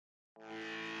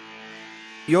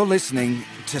You're listening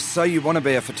to So You Want to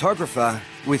Be a Photographer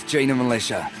with Gina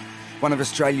Militia, one of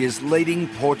Australia's leading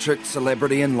portrait,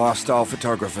 celebrity and lifestyle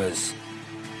photographers.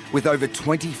 With over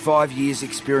 25 years'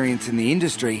 experience in the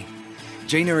industry,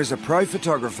 Gina is a pro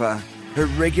photographer who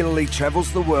regularly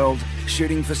travels the world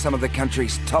shooting for some of the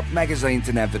country's top magazines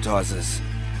and advertisers.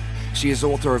 She is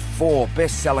author of 4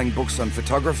 best-selling books on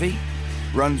photography,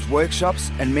 runs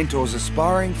workshops and mentors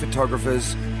aspiring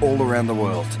photographers all around the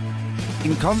world.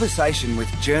 In conversation with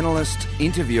journalist,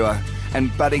 interviewer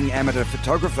and budding amateur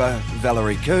photographer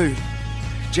Valerie Khoo,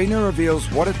 Gina reveals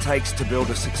what it takes to build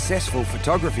a successful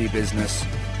photography business,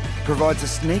 provides a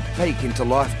sneak peek into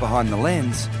life behind the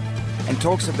lens, and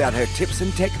talks about her tips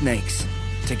and techniques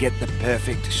to get the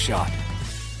perfect shot.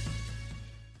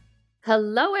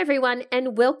 Hello everyone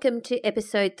and welcome to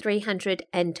episode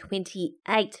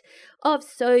 328 of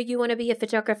So You Want to Be a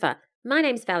Photographer. My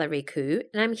name's Valerie Khoo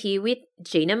and I'm here with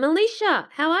Gina Militia.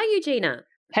 How are you, Gina?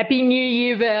 Happy New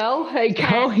Year, Val. How you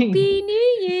going? Happy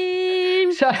New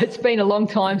Year. So it's been a long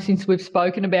time since we've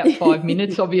spoken, about 5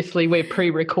 minutes. Obviously, we're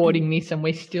pre-recording this and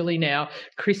we're still in our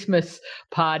Christmas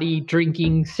party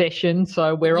drinking session.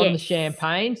 So we're on the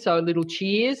champagne. So a little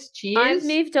cheers. Cheers. I've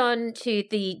moved on to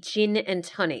the gin and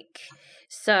tonic.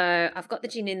 So I've got the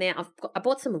gin in there. I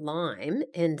bought some lime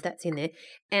and that's in there.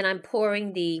 And I'm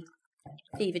pouring the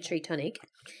Fever Tree tonic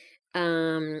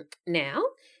now.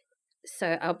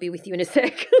 So I'll be with you in a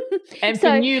sec. And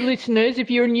for new listeners, if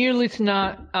you're a new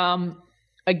listener,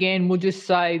 again, we'll just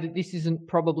say that this isn't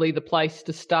probably the place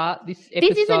to start this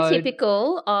episode. This isn't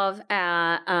typical of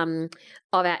our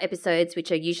episodes,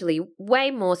 which are usually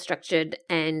way more structured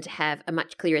and have a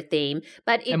much clearer theme.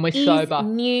 But it is sober.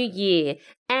 New Year,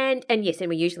 and yes, and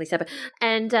we're usually sober.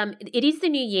 And it is the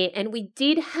new year, and we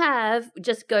did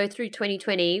just go through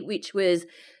 2020, which was,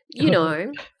 you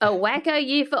know, a wacko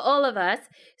year for all of us.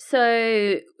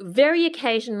 So very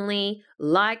occasionally,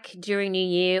 like during New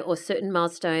Year or certain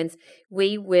milestones,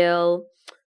 we will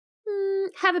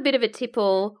have a bit of a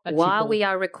tipple while we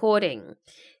are recording.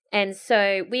 And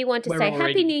so we want to say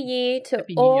Happy New Year to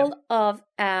all of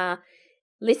our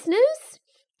listeners.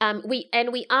 We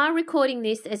are recording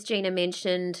this, as Gina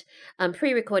mentioned,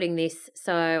 pre-recording this.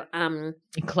 So in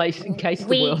case the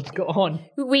world's gone,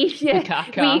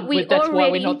 that's why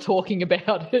we're not talking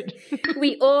about it.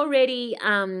 We already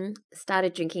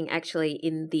started drinking actually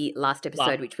in the last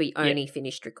episode, which we only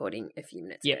finished recording a few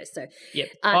minutes ago. So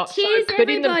cheers,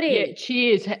 everybody!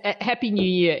 Cheers! Happy New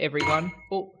Year, everyone!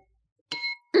 Oh,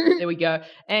 there we go.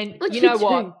 And you know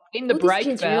what? In the break,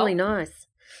 this Val, really nice.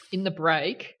 In the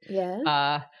break,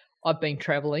 I've been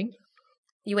travelling.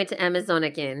 You went to Amazon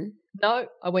again? No,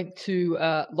 I went to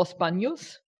Los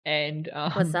Baños and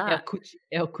what's that?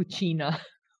 El Cucina.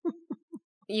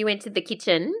 You went to the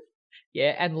kitchen?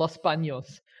 Yeah, and Los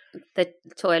Baños. The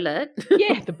toilet?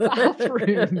 Yeah, the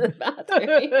bathroom.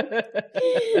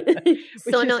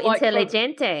 Sono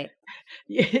intelligente.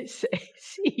 Yes,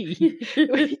 see,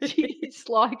 which is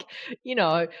like, you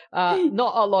know,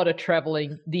 not a lot of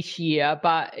travelling this year,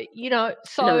 but, you know,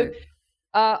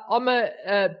 I'm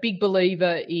a big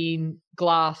believer in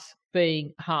glass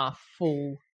being half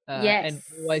full. And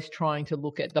always trying to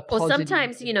look at the positive. Or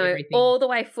sometimes, you know, all the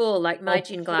way full, like my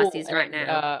gin glass is right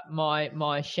now.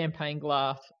 My champagne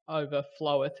glass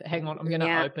overfloweth. Hang on, I'm going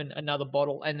to open another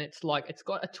bottle, and it's like it's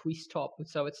got a twist top,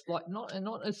 so it's like not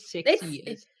as sexy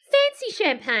as fancy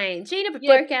champagne. Gina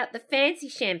broke out the fancy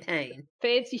champagne.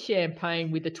 Fancy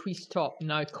champagne with a twist top,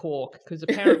 no cork, because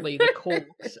apparently the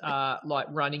corks are like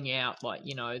running out, like,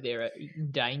 you know, they're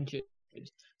endangered.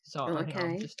 So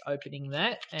I'm just opening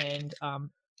that and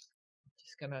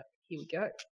here we go.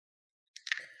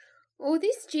 Oh,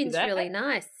 this gin's really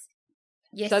nice.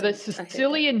 Yes. So the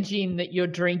Sicilian gin that you're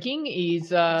drinking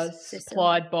is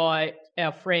supplied by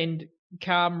our friend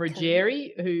Carm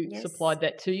Ruggieri, who supplied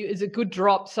that to you. It's a good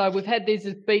drop. So there's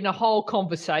been a whole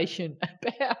conversation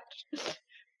about,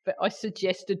 but I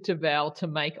suggested to Val to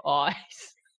make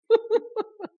ice.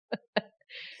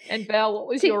 And Val, what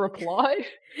was your reply?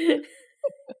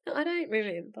 I don't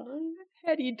remember.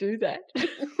 How do you do that?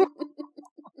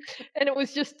 And it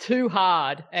was just too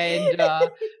hard. And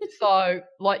so,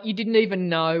 like, you didn't even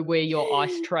know where your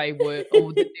ice tray were,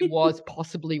 or that there was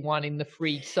possibly one in the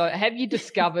fridge. So have you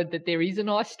discovered that there is an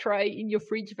ice tray in your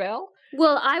fridge, Val?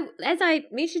 Well, as I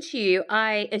mentioned to you,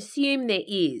 I assume there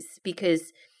is,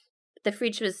 because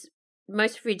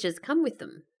most fridges come with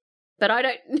them. But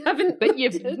haven't. But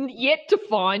you've yet to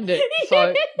find it.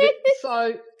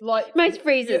 So like most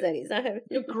freezers, that is.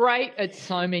 You're great at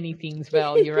so many things,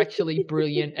 Val. You're actually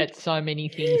brilliant at so many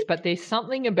things. But there's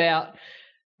something about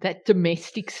that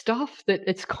domestic stuff that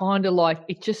it's kind of like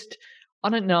it just.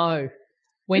 I don't know.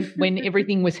 when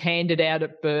everything was handed out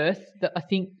at birth. That I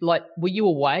think, like, were you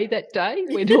away that day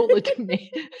when all the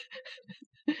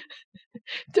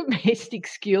domestic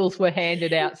skills were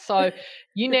handed out? So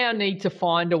you now need to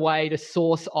find a way to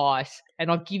source ice,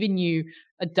 and I've given you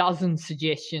a dozen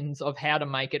suggestions of how to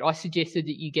make it. I suggested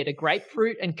that you get a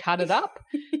grapefruit and cut it up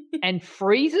and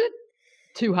freeze it.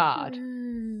 Too hard.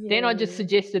 Then I just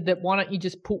suggested that why don't you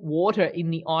just put water in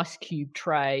the ice cube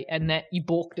tray, and that you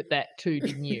balked at that too,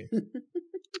 didn't you?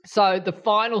 So the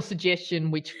final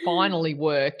suggestion, which finally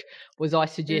worked, was I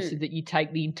suggested that you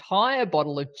take the entire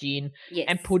bottle of gin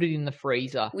and put it in the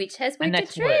freezer. Which has worked a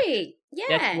treat. Yes.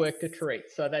 That's worked a treat.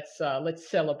 So that's let's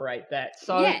celebrate that.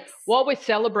 So while we're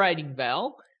celebrating,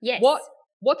 Val,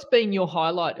 what's been your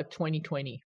highlight of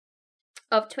 2020?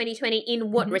 Of 2020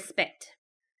 in what respect?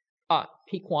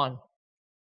 Pick one.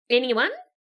 Anyone?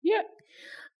 Yeah.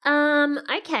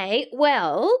 Okay.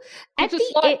 Well,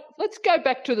 let's go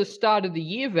back to the start of the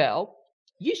year, Val.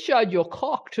 You showed your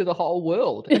cock to the whole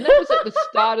world, and that was at the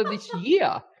start of this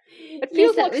year. It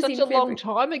feels like such a long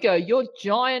time ago. Your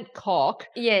giant cock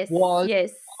was on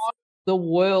the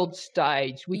world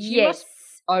stage, which you must be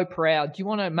so proud. Do you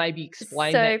want to maybe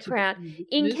explain that? So proud.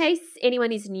 In case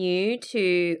anyone is new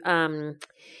to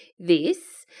this,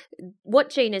 what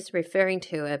Gina's referring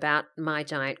to about my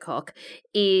giant cock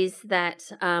is that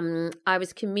I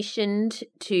was commissioned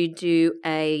to do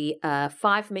a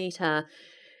 5-meter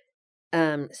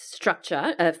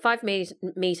structure, a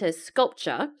 5-meter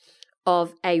sculpture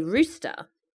of a rooster,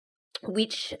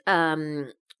 which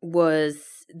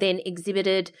was then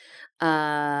exhibited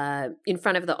in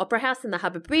front of the Opera House and the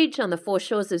Harbour Bridge on the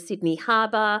foreshores of Sydney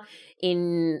Harbour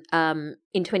in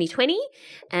 2020,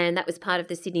 and that was part of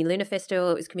the Sydney Lunar Festival.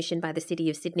 It was commissioned by the City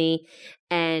of Sydney,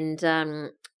 and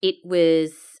it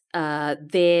was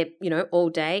there, all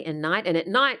day and night. And at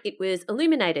night, it was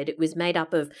illuminated. It was made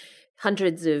up of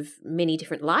hundreds of many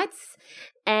different lights,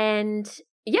 and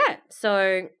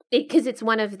so because it's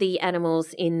one of the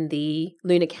animals in the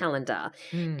lunar calendar.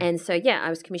 And so, I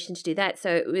was commissioned to do that. So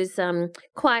it was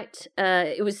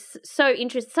it was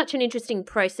such an interesting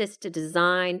process to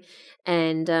design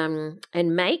and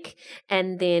make.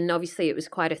 And then obviously it was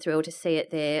quite a thrill to see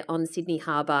it there on Sydney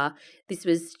Harbour. This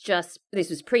was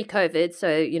pre-COVID.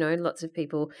 So, lots of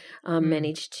people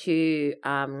managed to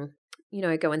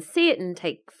go and see it and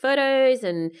take photos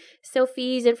and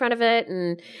selfies in front of it.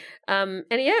 And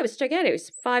it was gigantic. It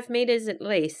was 5 meters at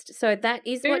least. So that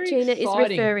is what Gina is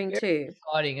referring to.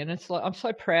 Exciting. And it's like, I'm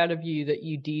so proud of you that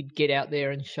you did get out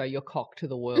there and show your cock to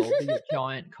the world, your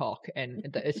giant cock.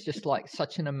 And it's just like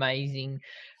such an amazing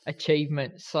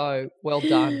achievement. So well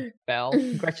done, Val.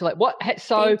 Congratulations.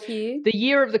 Thank you. The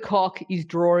year of the cock is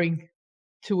drawing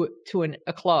to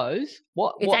a close.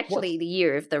 It's actually the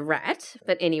year of the rat,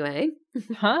 but anyway.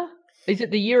 Huh? Is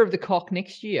it the year of the cock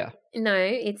next year? No,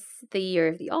 it's the year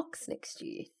of the ox next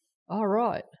year. Oh,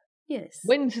 right. Yes.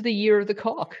 When's the year of the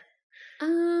cock?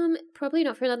 Probably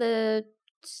not for another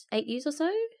 8 years or so.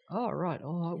 Oh, right.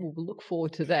 Oh, we'll look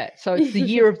forward to that. So it's the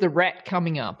year of the rat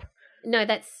coming up. No,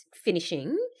 that's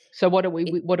finishing. So what are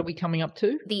we coming up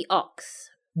to? The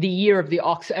ox. The year of the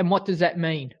ox. And what does that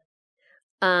mean?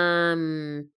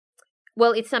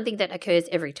 Well, it's something that occurs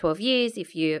every 12 years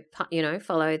if you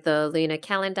follow the lunar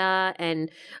calendar.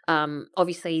 And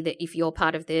obviously that if you're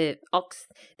part of the ox,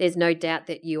 there's no doubt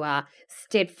that you are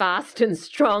steadfast and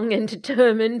strong and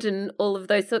determined and all of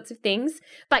those sorts of things.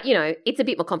 But, it's a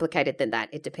bit more complicated than that.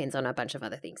 It depends on a bunch of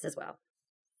other things as well.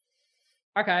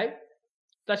 Okay.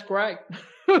 That's great.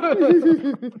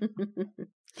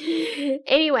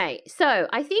 Anyway, so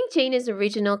I think Gina's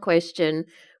original question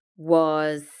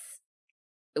was,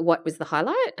 what was the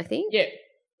highlight, I think?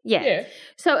 Yeah.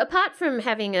 So apart from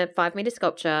having a 5-meter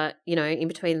sculpture, in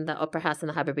between the Opera House and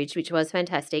the Harbour Bridge, which was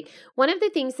fantastic, one of the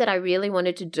things that I really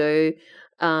wanted to do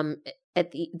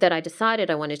that I decided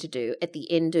I wanted to do at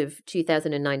the end of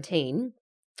 2019,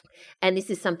 and this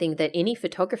is something that any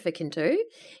photographer can do,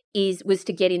 was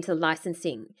to get into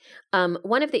licensing.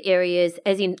 One of the areas,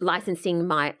 as in licensing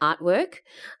my artwork,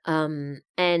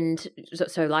 and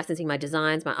so licensing my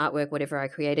designs, my artwork, whatever I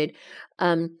created.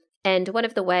 And one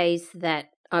of the ways that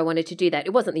I wanted to do that,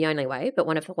 it wasn't the only way, but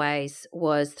one of the ways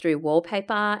was through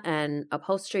wallpaper and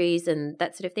upholsteries and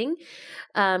that sort of thing.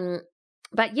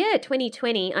 But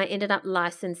 2020, I ended up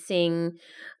licensing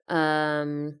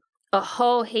a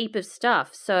whole heap of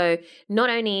stuff. So not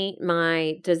only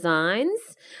my designs,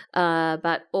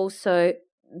 but also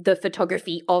the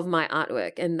photography of my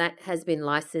artwork. And that has been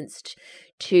licensed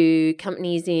to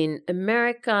companies in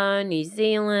America, New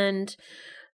Zealand,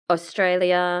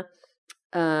 Australia,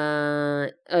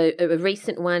 A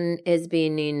recent one has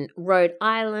been in Rhode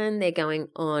Island. They're going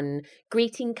on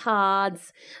greeting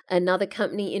cards. Another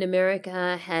company in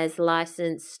America has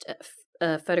licensed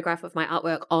a photograph of my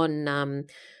artwork on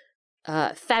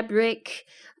fabric.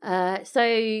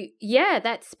 So yeah,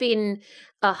 that's been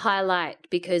a highlight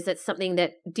because that's something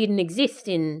that didn't exist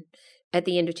at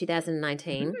the end of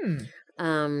 2019.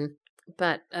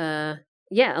 But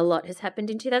yeah, a lot has happened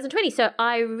in 2020. So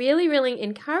I really, really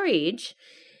encourage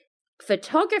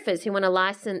photographers who want to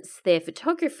license their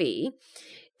photography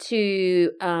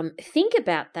to think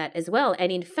about that as well.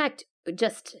 And in fact,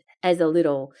 just as a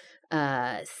little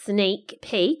sneak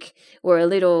peek or a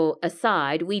little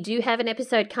aside, we do have an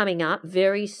episode coming up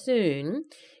very soon,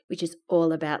 which is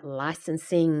all about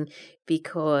licensing,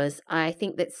 because I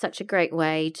think that's such a great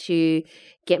way to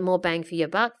get more bang for your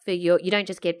buck. You don't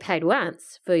just get paid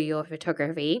once for your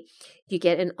photography, you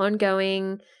get an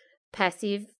ongoing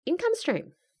passive income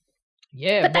stream.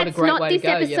 Yeah, but what that's a great not way this to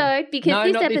go. episode, because No,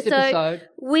 not this episode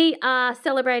we are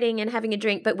celebrating and having a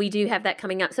drink, but we do have that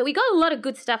coming up. So we got a lot of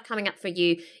good stuff coming up for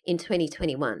you in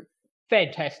 2021.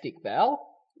 Fantastic, Val.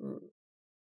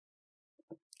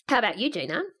 How about you,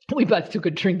 Gina? We both took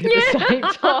a drink at the same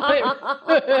time.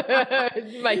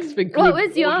 It makes for good What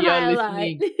was your audio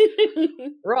highlight?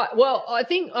 listening. Right. Well, I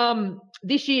think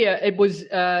this year it was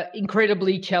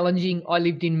incredibly challenging. I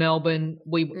lived in Melbourne.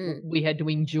 We had to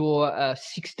endure a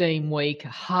 16-week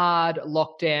hard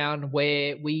lockdown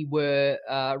where we were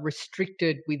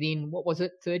restricted within, what was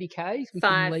it, 30 Ks?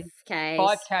 5 Ks.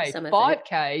 5 Ks. 5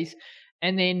 Ks.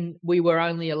 And then we were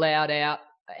only allowed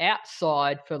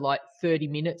outside for like 30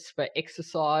 minutes for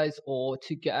exercise or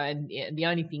to go, and the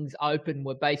only things open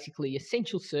were basically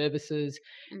essential services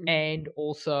and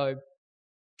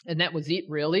that was it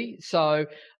really. So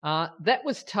that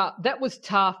was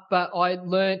tough, but I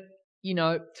learned,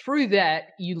 through that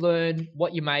you learn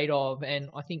what you're made of, and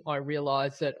I think I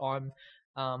realized that I'm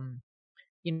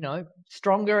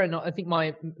stronger, and I think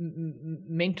my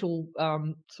mental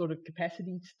sort of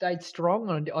capacity stayed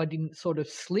strong, and I didn't sort of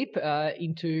slip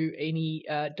into any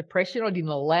depression. I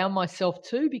didn't allow myself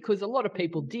to, because a lot of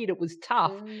people did. It was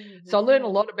tough. So I learned a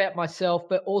lot about myself,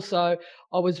 but also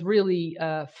I was really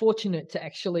fortunate to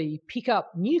actually pick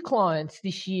up new clients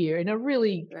this year in a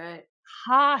really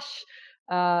harsh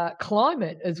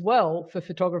climate as well for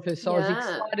photographers. So I was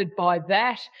excited by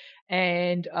that.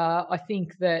 And I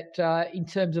think that in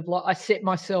terms of, I set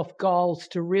myself goals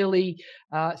to really,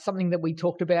 something that we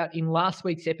talked about in last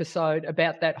week's episode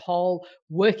about that whole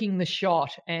working the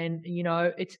shot. And,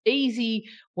 it's easy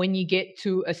when you get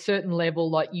to a certain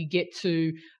level, like you get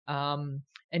to an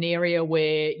area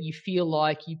where you feel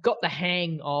like you've got the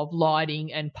hang of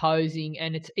lighting and posing,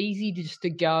 and it's easy to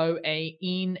go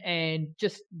in and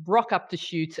just rock up to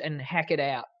shoots and hack it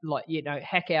out,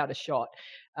 hack out a shot.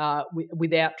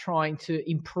 Without trying to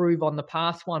improve on the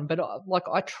past one. But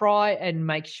I try and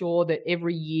make sure that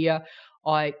every year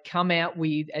I come out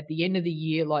with, at the end of the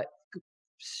year, like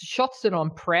shots that I'm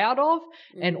proud of,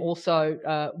 and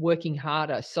also working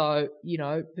harder. So,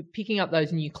 picking up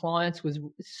those new clients was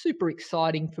super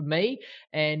exciting for me,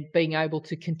 and being able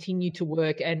to continue to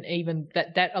work, and even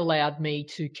that allowed me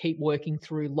to keep working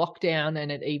through lockdown,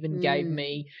 and it even gave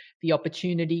me the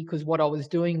opportunity, because what I was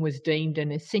doing was deemed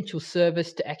an essential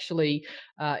service, to actually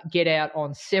get out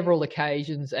on several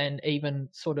occasions and even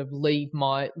sort of leave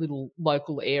my little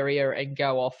local area and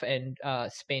go off and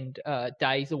spend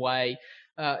days away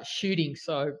shooting.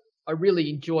 So I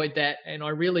really enjoyed that, and I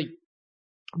really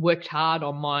worked hard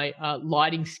on my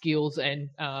lighting skills and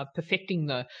perfecting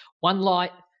the one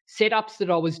light setups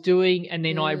that I was doing, and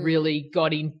then I really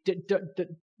got in,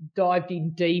 dived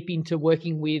in deep into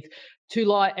working with 2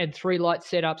 light and 3 light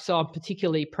setups. So I'm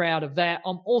particularly proud of that.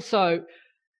 I'm also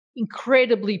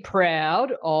incredibly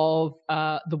proud of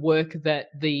the work that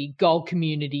the gold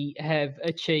community have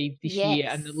achieved this year,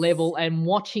 and the level, and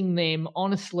watching them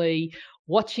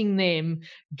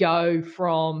go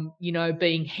from,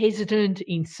 being hesitant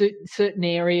in certain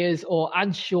areas, or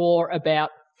unsure about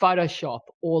Photoshop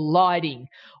or lighting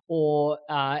or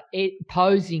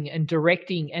posing and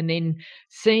directing, and then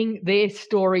seeing their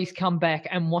stories come back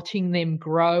and watching them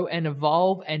grow and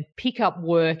evolve and pick up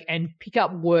work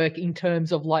in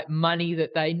terms of like money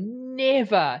that they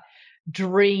never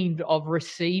dreamed of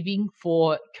receiving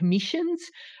for commissions,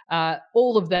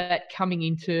 all of that coming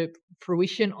into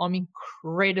fruition. I'm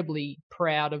incredibly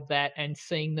proud of that, and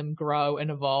seeing them grow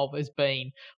and evolve has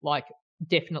been like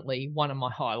definitely one of my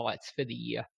highlights for the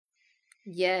year.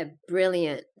 Yeah,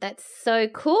 brilliant. That's so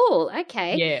cool.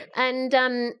 Okay. Yeah.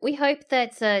 And we hope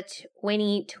that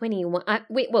 2021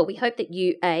 we hope that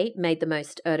you made the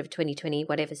most out of 2020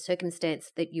 whatever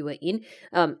circumstance that you were in.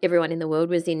 Everyone in the world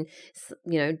was in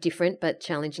different but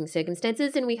challenging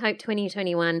circumstances, and we hope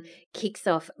 2021 kicks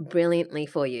off brilliantly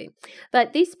for you.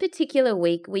 But this particular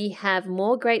week we have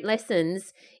more great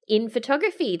lessons in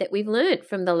photography that we've learned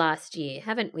from the last year,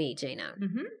 haven't we, Gina?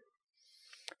 Mm-hmm.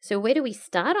 So where do we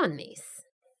start on this?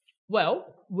 Well,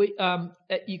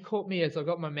 you caught me as I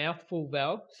got my mouth full,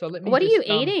 Val. So let me. What are you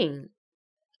eating?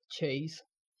 Cheese.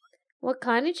 What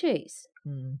kind of cheese?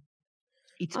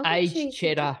 It's aged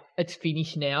cheddar. It's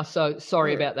finished now, so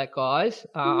sorry about that, guys.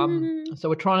 So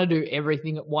we're trying to do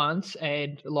everything at once,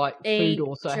 and food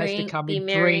also has to come in.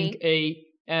 Drink, eat,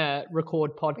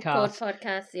 record podcast. Record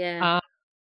podcast, yeah.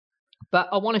 But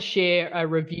I want to share a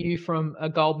review from a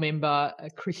gold member,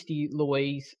 Christy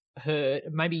Louise Hurt.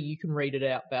 Maybe you can read it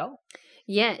out, Val.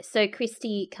 Yeah, so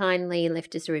Christy kindly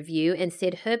left us a review and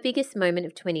said her biggest moment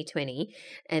of 2020,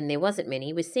 and there wasn't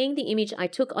many, was seeing the image I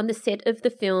took on the set of the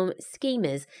film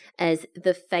Schemers as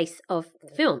the face of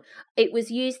the film. It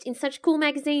was used in such cool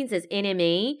magazines as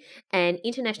NME and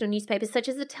international newspapers such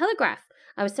as The Telegraph.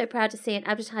 I was so proud to see it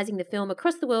advertising the film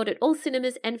across the world at all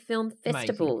cinemas and film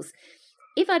festivals. Amazing.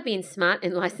 If I'd been smart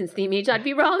and licensed the image, I'd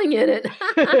be rolling in it.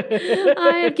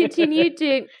 I have continued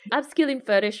to upskill in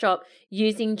Photoshop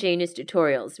using Gina's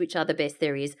tutorials, which are the best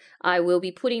there is. I will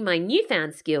be putting my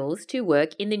newfound skills to work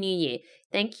in the new year.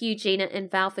 Thank you, Gina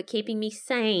and Val, for keeping me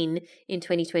sane in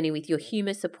 2020 with your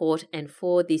humour, support, and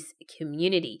for this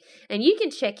community. And you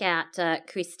can check out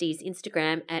Christy's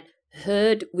Instagram at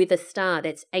Herd with a Star.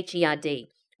 That's HERD.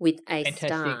 With a Fantastic.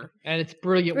 Star. And it's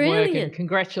brilliant work, and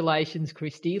congratulations,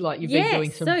 Christy. You've been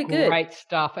doing some great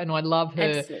stuff, and I love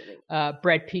her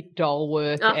Brad Pitt doll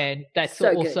work, and that's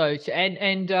so also good.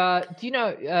 And do you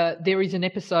know there is an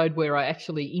episode where I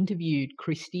actually interviewed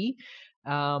Christy,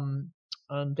 and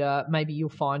maybe you'll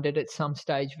find it at some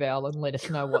stage, Val, and let us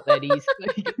know what that is.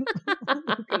 You can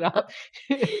look it up.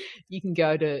 You can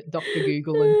go to Dr.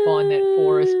 Google and find that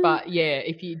for us. But yeah,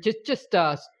 if you just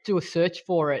do a search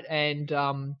for it, and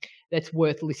that's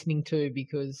worth listening to,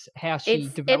 because how she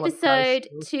developed episode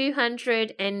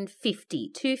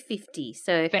 250.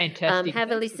 So fantastic.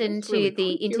 Have a listen to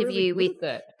the interview with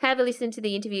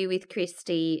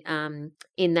Christy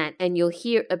in that, and you'll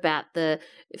hear about the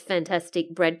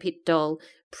fantastic Brad Pitt doll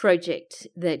project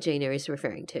that Gina is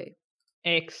referring to.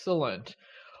 Excellent.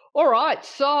 All right,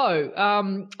 so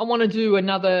I want to do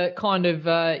another kind of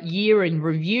year in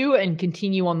review and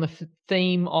continue on the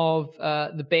theme of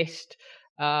the best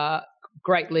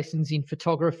great lessons in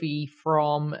photography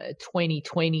from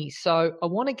 2020. So I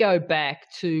want to go back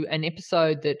to an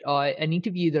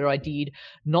interview that I did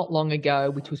not long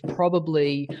ago, which was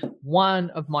probably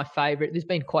one of my favorite. There's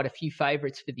been quite a few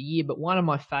favorites for the year, but one of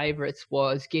my favorites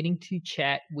was getting to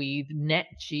chat with Nat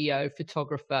Geo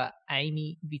photographer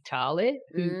Amy Vitale,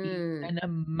 who is an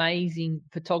amazing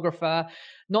photographer.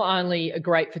 Not only a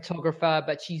great photographer,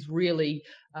 but she's really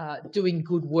doing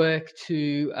good work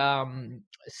to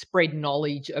spread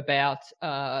knowledge about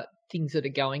things that are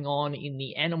going on in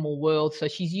the animal world. So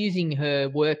she's using her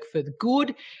work for the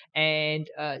good, and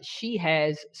she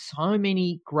has so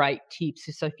many great tips.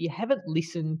 So if you haven't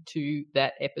listened to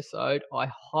that episode, I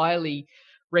highly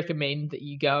recommend that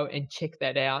you go and check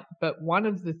that out. But one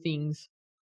of the things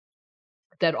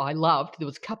that I loved, there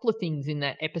was a couple of things in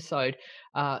that episode.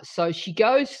 So she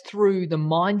goes through the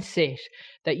mindset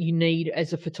that you need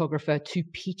as a photographer to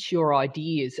pitch your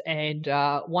ideas. And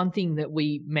one thing that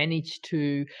we managed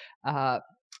to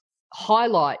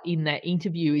highlight in that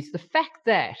interview is the fact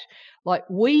that,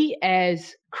 we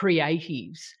as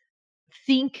creatives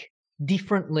think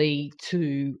differently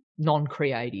to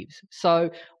non-creatives.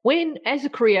 So when, as a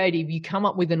creative, you come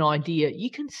up with an idea, you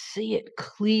can see it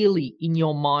clearly in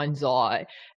your mind's eye,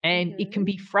 and it can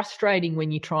be frustrating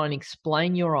when you try and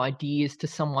explain your ideas to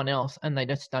someone else and they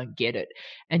just don't get it.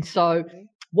 And so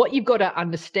what you've got to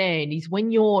understand is,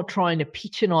 when you're trying to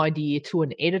pitch an idea to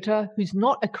an editor who's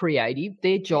not a creative,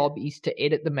 their job is to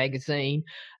edit the magazine,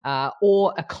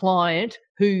 or a client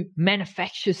who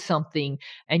manufactures something,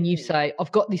 and you say,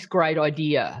 I've got this great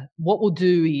idea. What we'll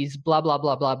do is blah, blah,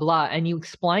 blah, blah, blah. And you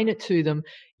explain it to them.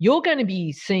 You're going to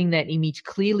be seeing that image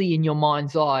clearly in your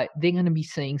mind's eye. They're going to be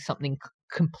seeing something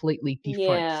completely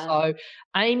different. Yeah. So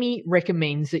Amy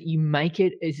recommends that you make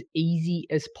it as easy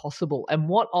as possible. And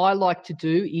what I like to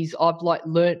do is, I've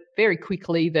learnt very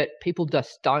quickly that people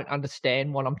just don't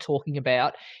understand what I'm talking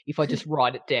about if I just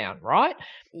write it down, right?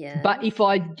 Yeah. But if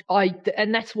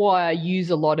and that's why I use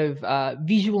a lot of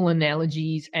visual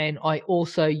analogies, and I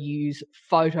also use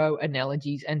photo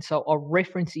analogies. And so I'll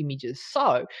reference images.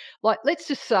 So like, let's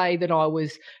just say that I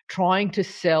was trying to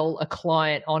sell a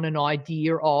client on an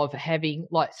idea of having,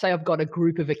 like, say I've got a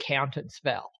group of accountants,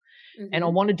 Val. And I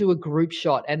want to do a group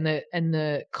shot, and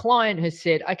the client has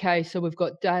said, okay, so we've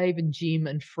got Dave and Jim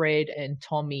and Fred and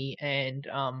Tommy and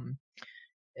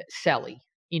Sally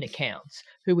in accounts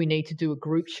who we need to do a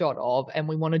group shot of, and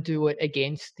we want to do it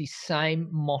against the same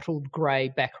mottled grey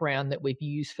background that we've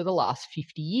used for the last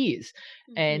 50 years.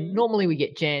 And normally we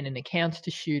get Jan and accounts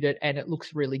to shoot it, and it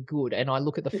looks really good. And I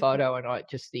look at the photo and I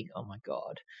just think, oh my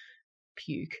God,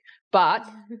 puke. But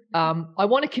I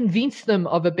want to convince them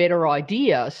of a better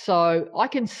idea. So I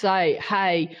can say,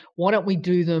 hey, why don't we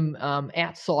do them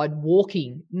outside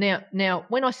walking? Now,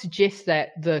 when I suggest that,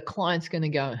 the client's going to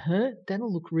go, huh,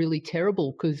 that'll look really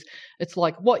terrible, because it's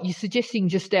like, what, you're suggesting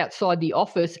just outside the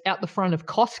office, out the front of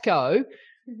Costco?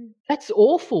 That's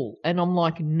awful. And I'm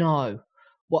like, no.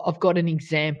 Well, I've got an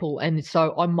example. And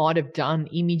so I might have done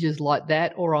images like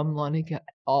that, or I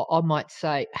might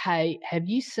say, hey, have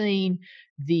you seen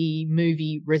the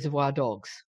movie Reservoir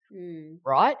Dogs?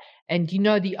 Right? And you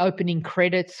know the opening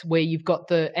credits where you've got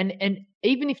and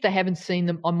even if they haven't seen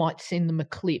them, I might send them a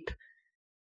clip.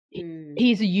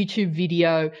 Here's a YouTube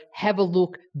video, have a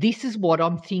look. This is what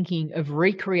I'm thinking of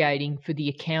recreating for the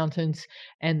accountants,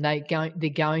 and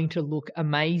they're going to look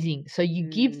amazing. So you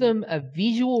give them a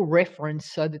visual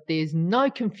reference so that there's no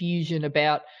confusion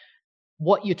about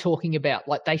what you're talking about,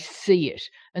 like they see it.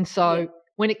 And so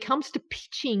when it comes to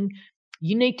pitching,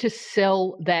 you need to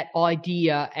sell that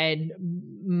idea and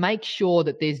make sure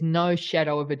that there's no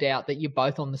shadow of a doubt that you're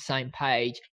both on the same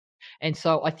page. And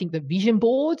so I think the vision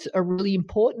boards are really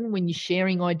important when you're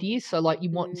sharing ideas. So like you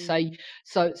want to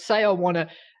say I want to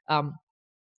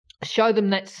show them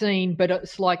that scene, but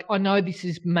it's like, I know this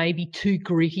is maybe too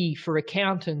gritty for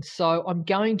accountants, so I'm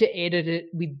going to edit it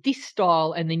with this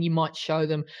style. And then you might show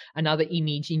them another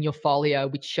image in your folio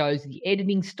which shows the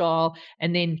editing style.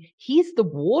 And then here's the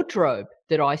wardrobe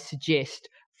that I suggest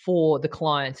for the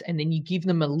clients, and then you give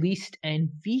them a list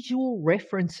and visual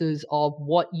references of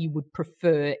what you would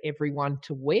prefer everyone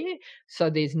to wear, so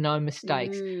there's no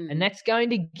mistakes. And that's going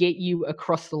to get you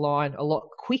across the line a lot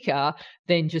quicker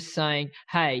than just saying,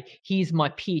 hey, here's my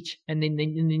pitch, and then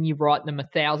you write them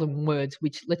 1,000 words,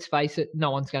 which, let's face it,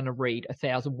 no one's going to read a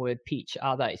 1,000-word pitch,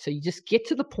 are they? So you just get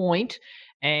to the point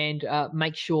and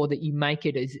make sure that you make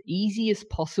it as easy as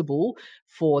possible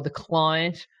for the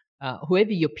client,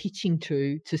 whoever you're pitching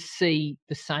to see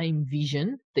the same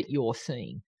vision that you're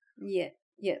seeing. Yeah.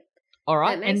 All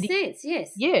right. That makes sense,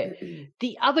 yes. Yeah.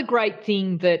 The other great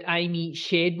thing that Amy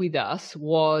shared with us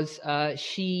was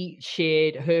she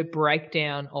shared her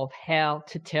breakdown of how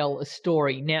to tell a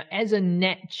story. Now, as a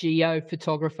Nat Geo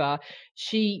photographer,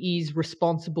 she is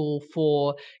responsible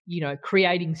for,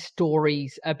 creating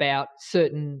stories about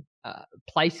certain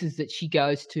places that she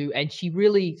goes to, and she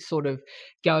really sort of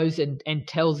goes and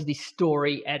tells this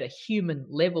story at a human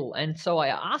level. And so I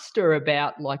asked her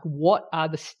about, like, what are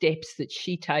the steps that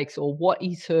she takes, or what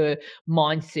is her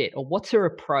mindset, or what's her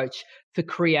approach for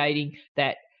creating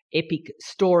that epic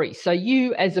story. So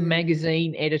you, as a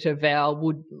magazine editor, Val,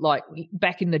 would, like,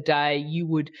 back in the day, you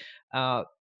would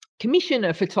commission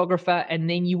a photographer, and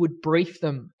then you would brief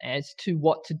them as to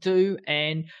what to do,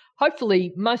 and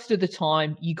hopefully most of the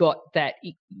time you got that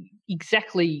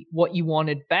exactly what you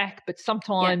wanted back, but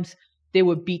sometimes there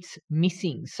were bits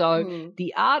missing. So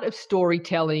the art of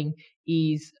storytelling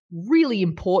is really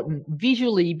important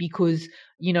visually, because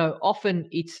often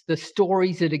it's the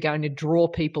stories that are going to draw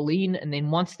people in, and then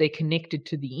once they're connected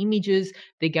to the images,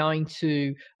 they're going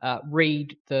to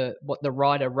read what the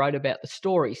writer wrote about the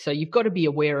story. So you've got to be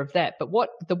aware of that. But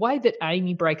the way that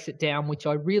Amy breaks it down, which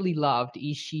I really loved,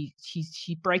 is she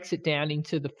breaks it down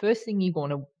into the first thing you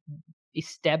want to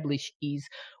establish is,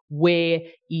 where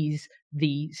is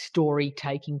the story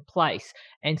taking place?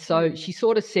 And so she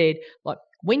sort of said, like,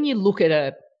 when you look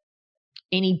at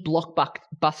any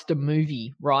blockbuster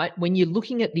movie, right, when you're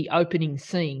looking at the opening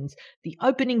scenes, the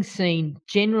opening scene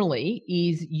generally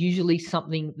is usually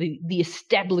something, the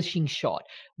establishing shot.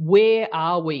 Where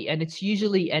are we? And it's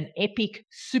usually an epic,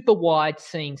 super wide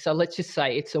scene. So let's just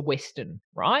say it's a Western,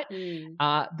 right?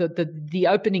 The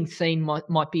opening scene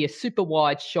might be a super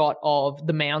wide shot of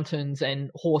the mountains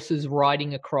and horses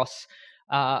riding across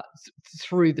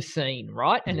through the scene,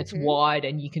 right? And it's wide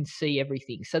and you can see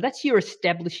everything. So that's your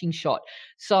establishing shot.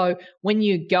 So when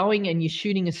you're going and you're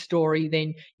shooting a story,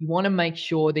 then you want to make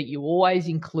sure that you always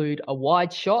include a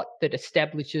wide shot that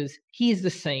establishes, here's the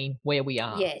scene where we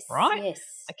are, right? Yes.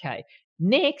 Okay.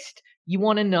 Next, you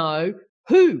want to know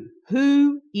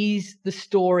who is the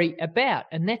story about?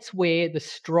 And that's where the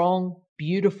strong,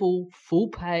 beautiful, full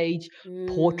page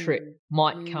portrait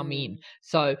might come in.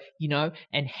 So,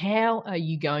 and how are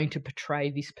you going to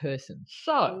portray this person?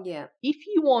 So, if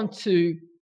you want to,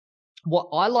 what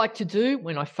I like to do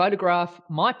when I photograph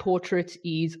my portraits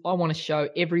is I want to show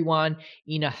everyone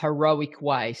in a heroic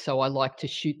way. So I like to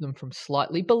shoot them from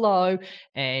slightly below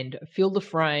and fill the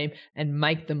frame and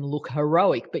make them look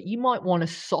heroic. But you might want to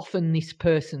soften this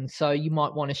person. So you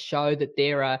might want to show that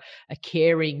they're a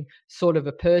caring sort of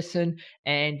a person,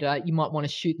 and you might want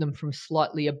to shoot them from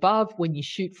slightly above. When you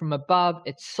shoot from above,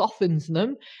 it softens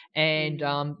them, and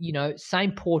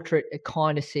same portrait, it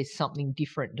kind of says something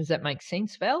different. Does that make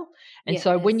sense, Val? And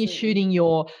so when you're shooting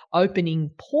your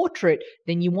opening portrait,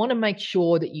 then you want to make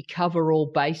sure that you cover all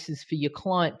bases for your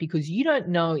client, because you don't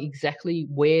know exactly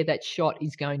where that shot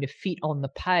is going to fit on the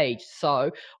page.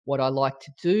 So what I like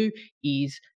to do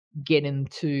is get them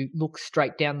to look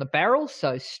straight down the barrel,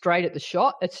 so straight at the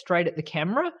shot, it's straight at the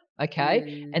camera.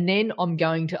 Okay. And then I'm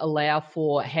going to allow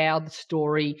for how the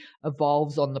story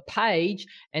evolves on the page.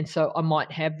 And so I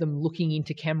might have them looking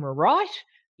into camera right,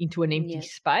 into an empty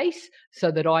space, so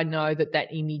that I know that that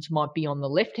image might be on the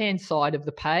left-hand side of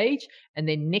the page. And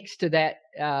then next to that,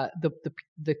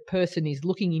 the person is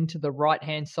looking into the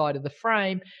right-hand side of the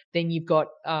frame. Then you've got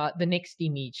the next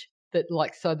image.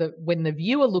 So that when the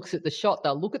viewer looks at the shot,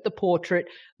 they'll look at the portrait,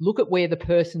 look at where the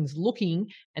person's looking,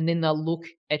 and then they'll look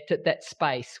at that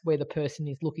space where the person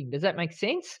is looking. Does that make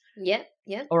sense? Yeah.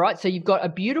 All right. So you've got a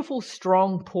beautiful,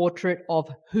 strong portrait of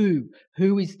who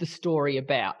is the story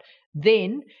about.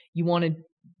 Then you want to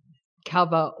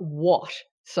cover what.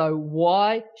 So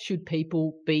why should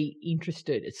people be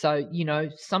interested? So,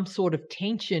 some sort of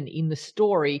tension in the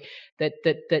story that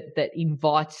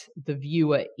invites the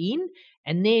viewer in.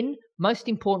 And then, most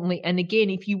importantly, and again,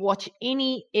 if you watch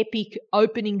any epic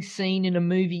opening scene in a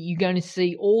movie, you're going to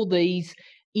see all these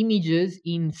images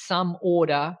in some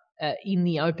order in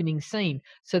the opening scene.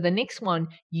 So the next one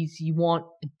is you want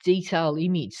a detailed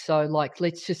image. So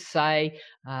let's just say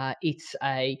it's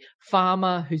a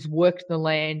farmer who's worked the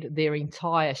land their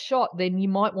entire shot. Then you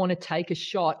might want to take a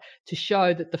shot to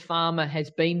show that the farmer has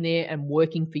been there and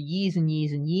working for years and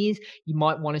years and years. You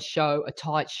might want to show a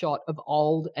tight shot of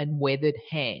old and weathered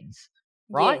hands,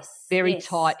 right? Very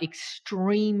tight,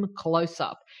 extreme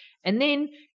close-up. And then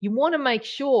you want to make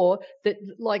sure that,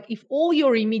 if all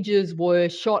your images were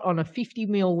shot on a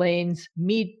 50mm lens,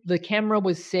 the camera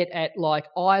was set at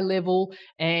eye level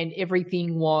and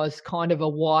everything was kind of a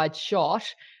wide shot,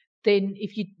 then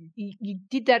if you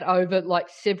did that over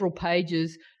several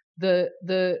pages, the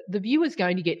viewer's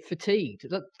going to get fatigued.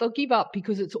 They'll give up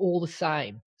because it's all the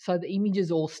same. So the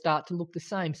images all start to look the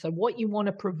same. So what you want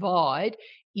to provide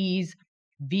is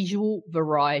visual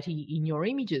variety in your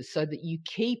images so that you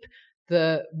keep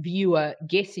the viewer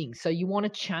guessing. So you want to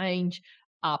change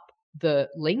up the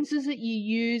lenses that you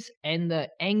use and the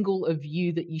angle of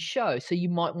view that you show. So you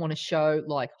might want to show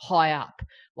high up,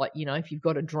 if you've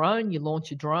got a drone, you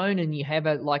launch a drone and you have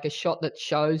a shot that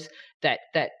shows that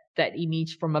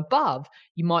image from above.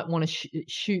 You might want to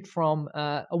shoot from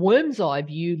a worm's eye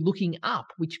view looking up,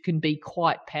 which can be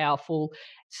quite powerful.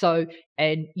 So,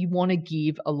 and you want to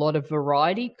give a lot of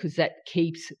variety because that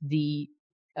keeps the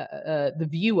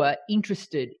viewer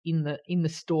interested in the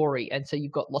story, and so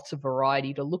you've got lots of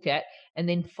variety to look at. And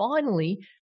then finally,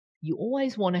 you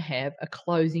always want to have a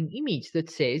closing image that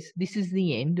says this is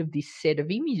the end of this set of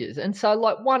images. And so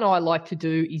one I like to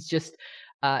do is just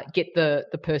get the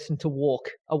person to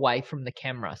walk away from the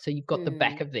camera. So you've got the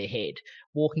back of their head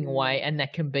walking away, and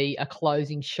that can be a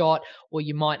closing shot, or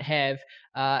you might have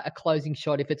a closing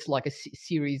shot if it's a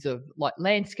series of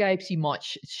landscapes. You might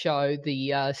show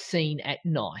the scene at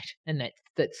night, and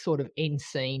that sort of end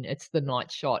scene. It's the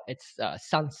night shot. It's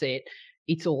sunset.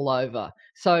 It's all over.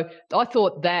 So I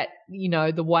thought that,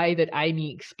 the way that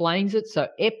Amy explains it, so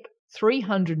EP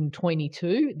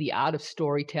 322, The Art of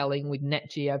Storytelling with Nat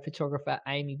Geo photographer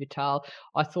Amy Vital,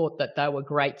 I thought that they were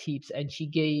great tips, and she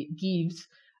gives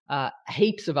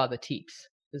heaps of other tips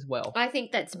as well. I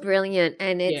think that's brilliant,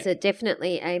 and it's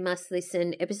definitely a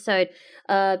must-listen episode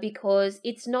because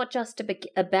it's not just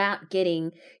about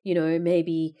getting,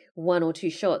 maybe one or two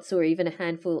shots or even a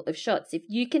handful of shots. If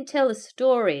you can tell a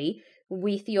story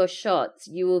with your shots,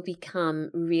 you will become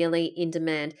really in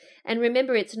demand. And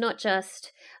remember, it's not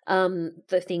just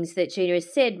the things that Gina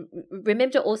has said.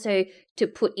 Remember also to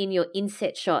put in your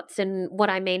inset shots. And what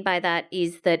I mean by that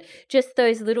is that just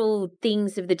those little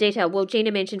things of the detail. Well,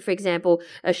 Gina mentioned, for example,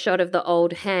 a shot of the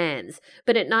old hands,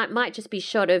 but it might just be a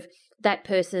shot of that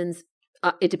person's,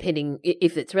 depending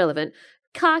if it's relevant,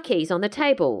 car keys on the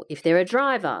table, if they're a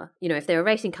driver, if they're a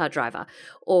racing car driver,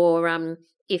 or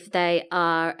if they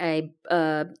are a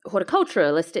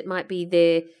horticulturalist, it might be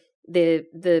the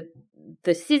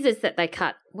scissors that they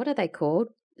cut. What are they called?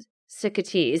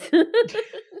 Secateurs.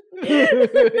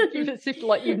 It's if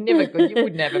like you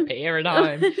wouldn't have a pair at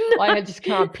home. I just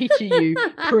can't picture you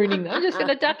pruning. I'm just going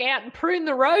to duck out and prune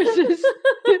the roses.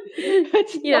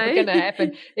 It's not going to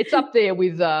happen. It's up there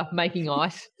with making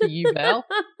ice for you, Val.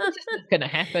 It's just not going to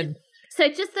happen. So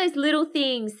just those little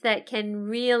things that can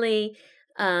really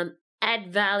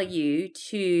add value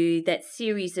to that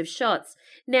series of shots.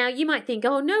 Now, you might think,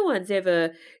 oh, no one's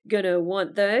ever going to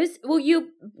want those. Well,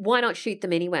 why not shoot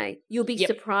them anyway? You'll be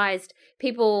surprised.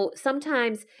 People,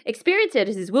 sometimes experienced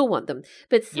editors will want them,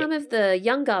 but some of the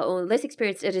younger or less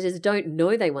experienced editors don't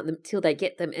know they want them till they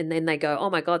get them, and then they go, oh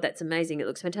my God, that's amazing. It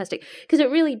looks fantastic. Because it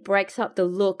really breaks up the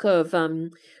look of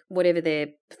whatever their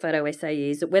photo essay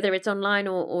is, whether it's online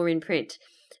or in print.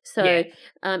 So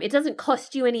it doesn't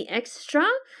cost you any extra,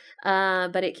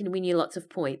 but it can win you lots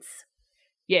of points.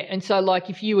 Yeah, and so like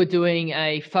if you were doing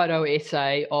a photo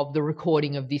essay of the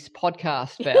recording of this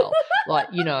podcast, Val,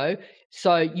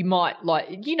 so you might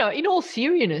in all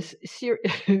seriousness,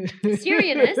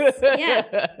 yeah.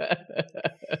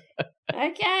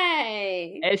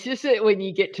 Okay. It's just that when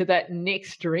you get to that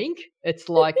next drink, it's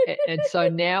like, and so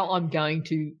now I'm going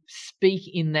to speak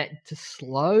in that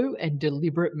slow and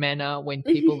deliberate manner when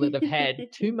people that have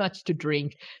had too much to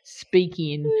drink speak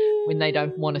in when they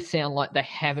don't want to sound like they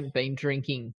haven't been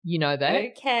drinking. You know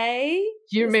that? Okay.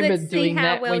 Do you remember doing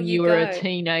that when you were a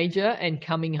teenager and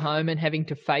coming home and having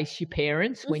to face your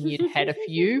parents when you'd had a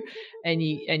few and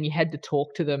you had to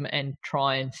talk to them and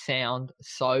try and sound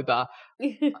sober?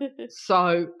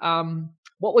 So,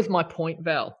 what was my point,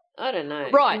 Val? I don't know.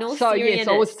 Right. So, yes,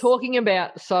 I was talking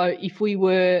about, so if we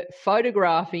were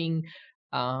photographing,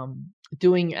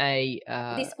 doing a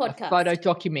photo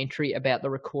documentary about the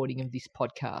recording of this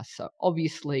podcast. So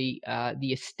obviously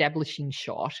the establishing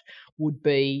shot would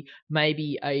be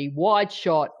maybe a wide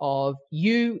shot of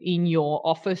you in your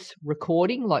office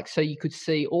recording, like so you could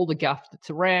see all the guff that's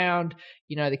around,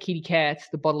 the kitty cats,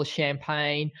 the bottle of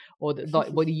champagne, or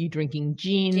what are you drinking,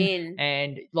 gin,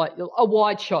 and like a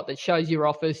wide shot that shows your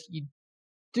office. You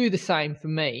do the same for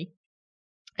me.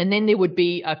 And then there would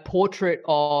be a portrait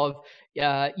of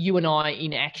you and I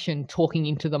in action talking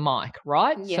into the mic,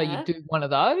 right? Yeah. So you do one of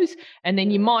those, and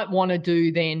then you might want to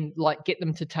do then like get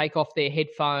them to take off their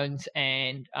headphones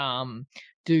and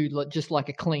do just like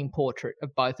a clean portrait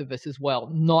of both of us as well,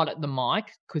 not at the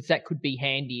mic, because that could be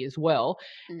handy as well.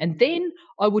 Mm-hmm. And then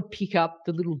I would pick up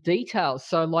the little details.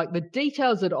 So like the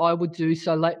details that I would do,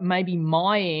 so like maybe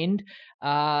my end,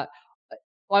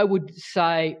 I would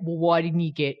say, well, why didn't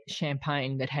you get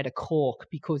champagne that had a cork?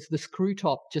 Because the screw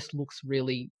top just looks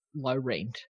really low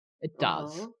rent. It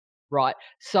does, right?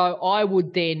 So I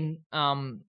would then,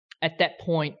 at that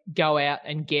point, go out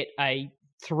and get a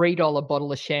 $3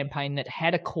 bottle of champagne that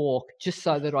had a cork, just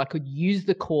so that I could use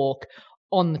the cork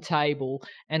on the table,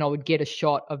 and I would get a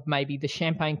shot of maybe the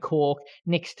champagne cork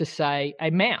next to, say, a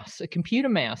mouse, a computer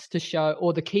mouse to show,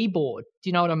 or the keyboard. Do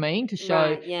you know what I mean? To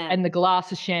show, right, yeah. And the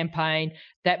glass of champagne,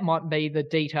 that might be the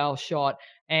detail shot.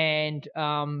 And,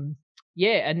 and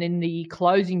then the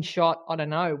closing shot, I don't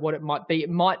know what it might be. It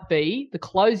might be the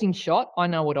closing shot. I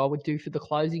know what I would do for the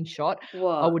closing shot.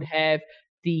 What? I would have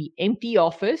the empty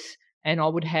office, and I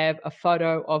would have a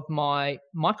photo of my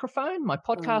microphone, my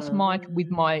podcast mic,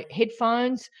 with my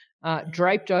headphones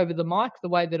draped over the mic the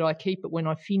way that I keep it when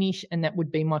I finish, and that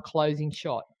would be my closing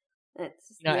shot.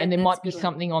 And there might be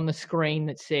something on the screen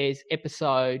that says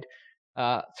episode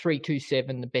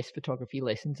 327, the best photography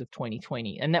lessons of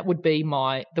 2020, and that would be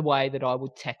the way that I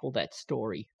would tackle that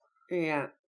story. Yeah,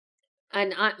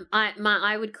 and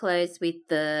I would close with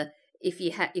the if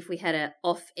we had a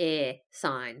off-air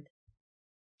sign.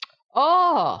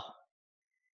 Oh,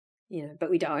 but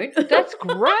we don't. That's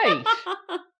great.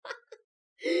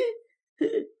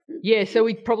 Yeah, so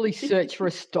we'd probably search for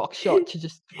a stock shot to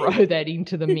just throw that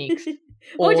into the mix.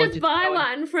 Or just buy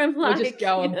one from Or just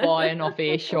go and buy an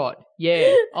off-air shot.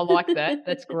 Yeah, I like that.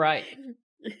 That's great.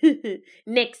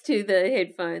 Next to the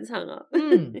headphones hung up.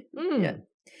 Yeah.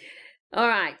 All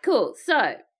right, cool.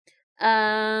 So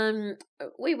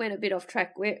We went a bit off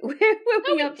track. Where were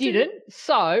No, we up we didn't.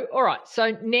 So, all right.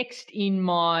 So next in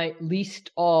my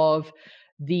list of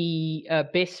the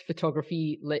best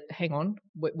photography. Hang on.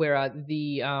 Where are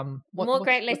the More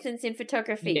great lessons in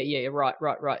photography. Yeah.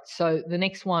 Right. So the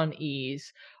next one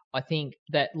is, I think,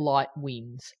 that light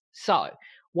wins. So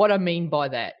what I mean by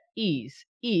that is,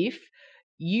 if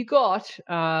you got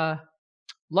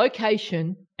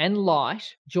location and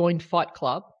light joined Fight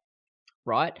Club,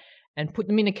 right, and put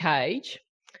them in a cage,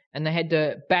 and they had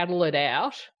to battle it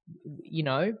out,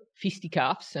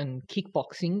 fisticuffs and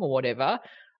kickboxing or whatever.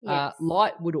 Yes.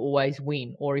 Light would always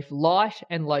win. Or if light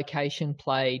and location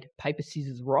played paper,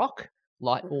 scissors, rock,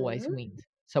 light always wins.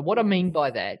 So what I mean by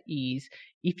that is,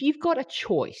 if you've got a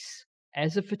choice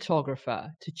as a photographer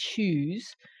to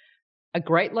choose a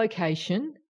great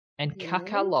location and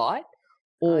caca light,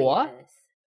 or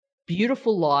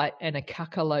beautiful light and a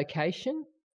caca location,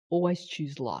 always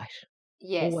choose light.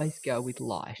 Yes. Always go with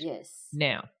light. Yes.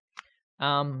 Now,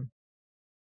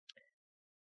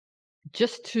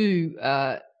 just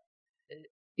to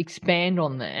expand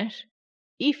on that,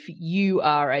 if you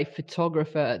are a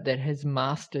photographer that has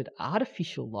mastered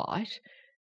artificial light,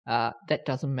 that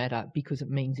doesn't matter, because it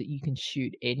means that you can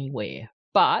shoot anywhere.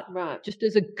 But just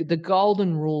as the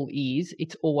golden rule is,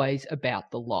 it's always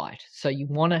about the light. So you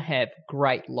want to have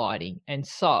great lighting. And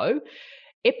so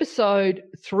episode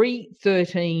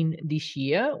 313 this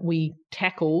year, we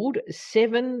tackled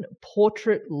 7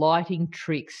 portrait lighting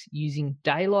tricks using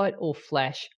daylight or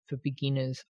flash for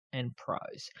beginners and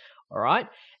pros. All right.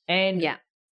 And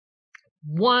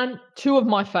two of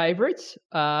my favorites,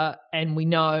 and we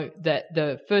know that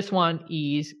the first one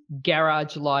is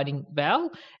garage lighting, Val,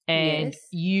 and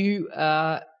you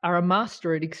are a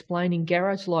master at explaining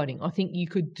garage lighting. I think you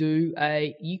could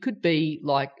be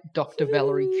like Dr.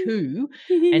 Valerie Khoo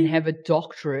and have a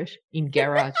doctorate in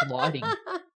garage lighting.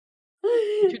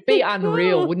 It would be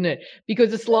unreal, wouldn't it?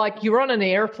 Because it's like you're on an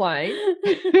airplane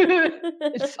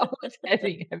and someone's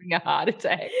having a heart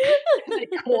attack. They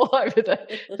call over the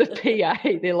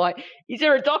PA. They're like, "Is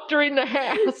there a doctor in the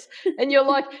house?" And you're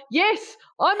like, "Yes,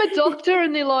 I'm a doctor."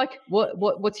 And they're like,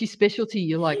 "What's your specialty?"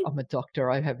 You're like, "I'm a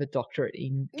doctor. I have a doctorate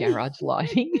in garage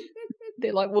lighting."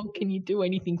 They're like, "Well, can you do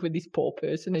anything for this poor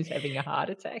person who's having a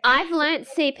heart attack?" I've learnt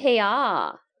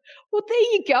CPR. Well, there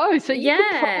you go. So you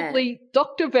could probably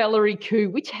Dr. Valerie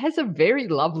Khoo, which has a very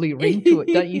lovely ring to it,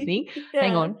 don't you think?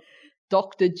 Hang on.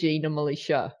 Dr. Gina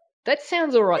Militia. That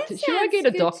sounds all right. Should I get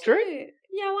a doctorate? Too.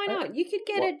 Yeah, why not? You could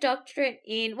get a doctorate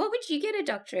in... What would you get a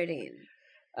doctorate in?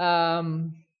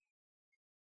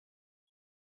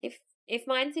 If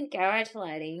mine's in garage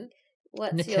lighting,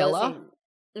 what's Nutella? yours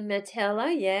in?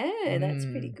 Nutella, yeah, that's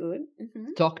pretty good.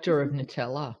 Mm-hmm. Doctor of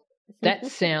Nutella. That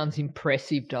sounds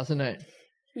impressive, doesn't it?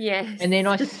 Yes. And then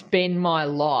I spend my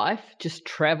life just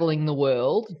traveling the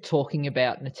world talking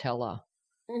about Nutella.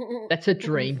 That's a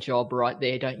dream job right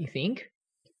there, don't you think?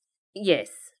 Yes.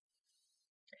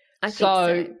 I think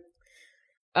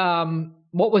so.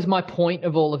 What was my point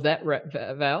of all of that,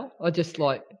 Val? I just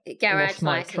garage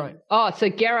lighting. So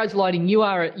garage lighting.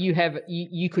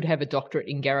 You could have a doctorate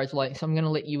in garage lighting. So I'm going to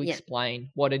let you explain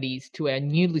what it is to our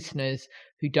new listeners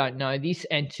who don't know this,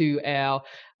 and to our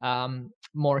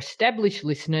more established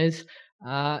listeners.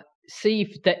 See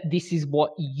if this is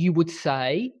what you would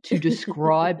say to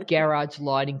describe garage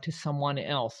lighting to someone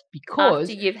else, because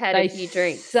after you've had a few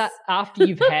drinks, after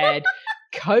you've had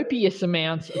copious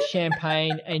amounts of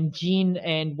champagne and gin,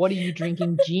 and what are you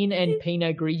drinking? Gin and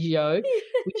Pinot Grigio,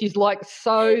 which is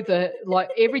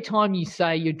every time you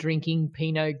say you're drinking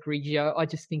Pinot Grigio, I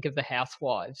just think of the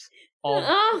Housewives.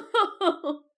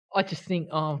 I just think,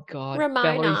 oh God, Ramona.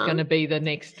 Valerie's going to be the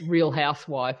next Real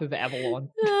Housewife of Avalon.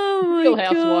 Real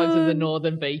Housewives of the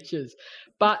Northern Beaches.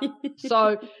 But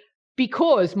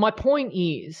because my point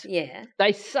is,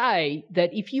 they say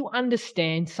that if you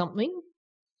understand something,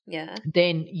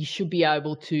 then you should be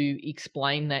able to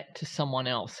explain that to someone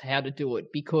else, how to do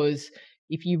it. Because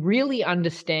if you really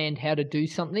understand how to do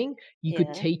something, you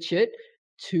could teach it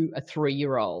to a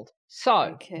 3-year-old.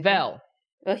 So, Val,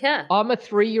 I'm a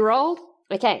 3-year-old.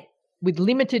 Okay. With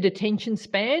limited attention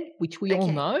span, which we all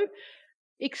know.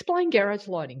 Explain garage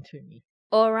lighting to me.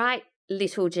 All right,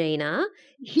 little Gina.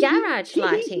 Garage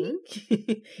lighting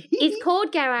is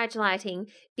called garage lighting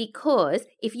because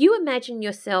if you imagine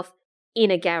yourself in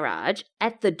a garage,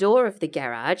 at the door of the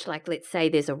garage, like let's say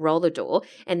there's a roller door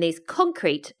and there's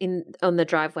concrete on the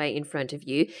driveway in front of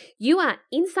you, you are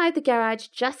inside the garage,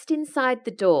 just inside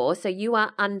the door, so you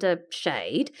are under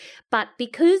shade. But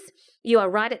because you are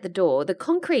right at the door, the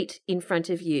concrete in front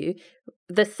of you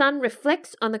the sun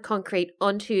reflects on the concrete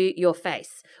onto your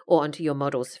face or onto your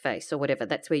model's face or whatever.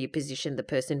 That's where you position the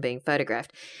person being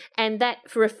photographed. And that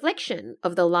reflection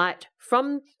of the light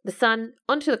from the sun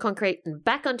onto the concrete and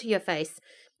back onto your face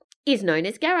is known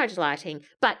as garage lighting.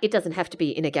 But it doesn't have to be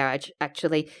in a garage,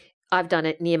 actually. I've done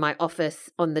it near my office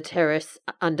on the terrace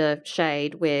under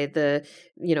shade where the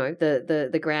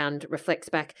ground reflects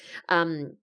back.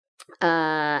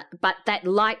 But that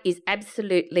light is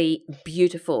absolutely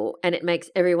beautiful and it makes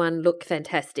everyone look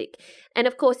fantastic. And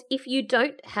of course, if you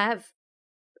don't have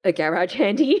a garage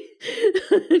handy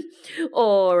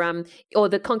or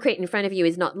the concrete in front of you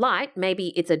is not light,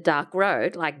 maybe it's a dark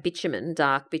road like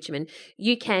dark bitumen,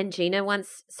 you can, Gina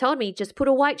once told me, just put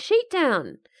a white sheet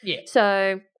down. Yeah.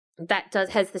 So that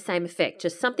has the same effect,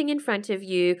 just something in front of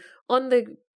you on the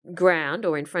ground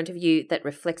or in front of you that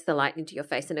reflects the light into your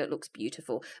face and it looks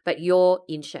beautiful, but you're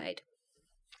in shade.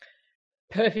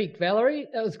 Perfect, Valerie.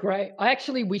 That was great. I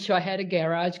actually wish I had a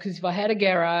garage, because if I had a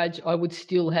garage, I would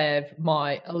still have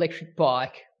my electric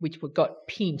bike, which got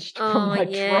pinched from my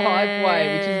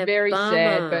driveway, which is very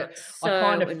sad. But I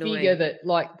kind of figure that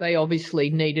they obviously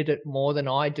needed it more than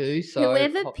I do. So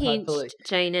whoever pinched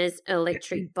Gina's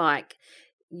electric bike,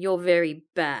 you're very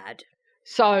bad.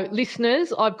 So,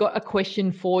 listeners, I've got a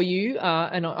question for you,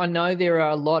 and I know there are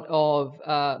a lot of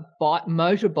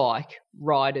motorbike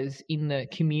riders in the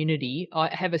community. I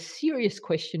have a serious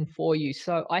question for you.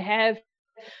 So, I have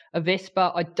a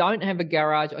Vespa. I don't have a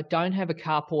garage. I don't have a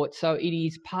carport. So, it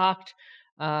is parked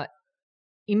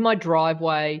in my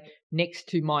driveway next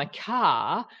to my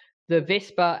car, the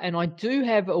Vespa, and I do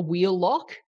have a wheel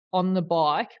lock on the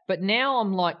bike, but now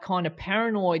I'm kind of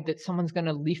paranoid that someone's going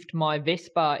to lift my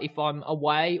Vespa if I'm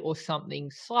away or something.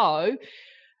 So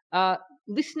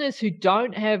listeners who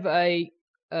don't have a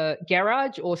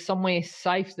garage or somewhere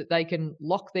safe that they can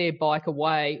lock their bike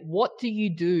away, what do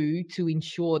you do to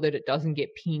ensure that it doesn't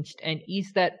get pinched? And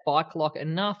is that bike lock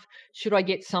enough? Should I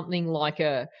get something like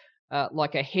a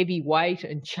heavy weight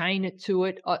and chain it to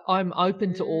it? I'm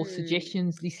open to all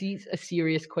suggestions. This is a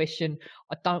serious question.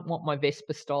 I don't want my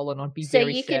Vespa stolen. I'd be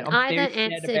very sad. So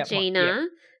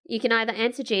you can either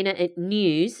answer Gina at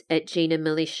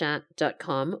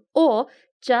news@ginamilitia.com or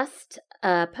just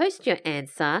post your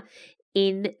answer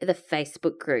in the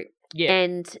Facebook group. Yeah.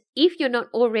 And if you're not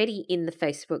already in the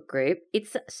Facebook group,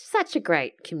 it's such a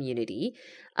great community.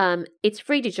 It's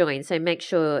free to join, so make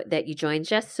sure that you join.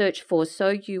 Just search for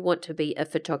So You Want to Be a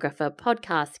Photographer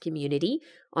podcast community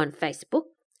on Facebook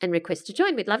and request to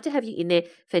join. We'd love to have you in there.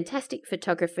 Fantastic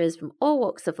photographers from all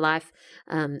walks of life,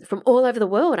 from all over the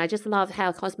world. I just love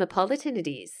how cosmopolitan it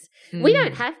is. We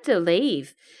don't have to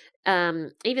leave.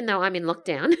 Even though I'm in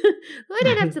lockdown, I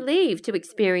don't have to leave to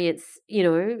experience,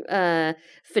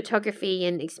 photography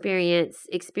and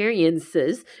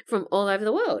experiences from all over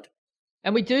the world.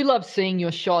 And we do love seeing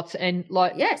your shots, and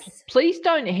yes, please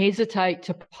don't hesitate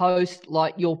to post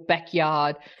your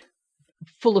backyard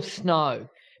full of snow,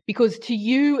 because to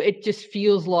you it just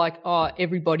feels like, oh,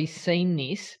 everybody's seen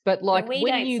this, but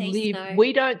when you live,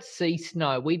 we don't see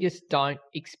snow. We just don't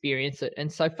experience it.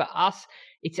 And so for us,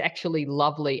 it's actually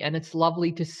lovely, and it's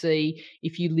lovely to see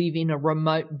if you live in a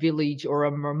remote village or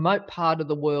a remote part of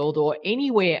the world or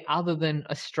anywhere other than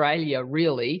Australia,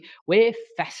 really. We're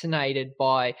fascinated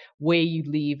by where you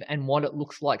live and what it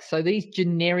looks like. So these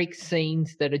generic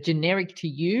scenes that are generic to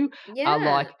you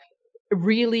are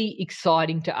really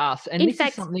exciting to us. And this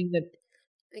is something that...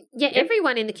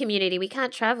 everyone in the community, we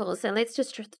can't travel, so let's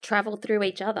just travel through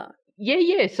each other.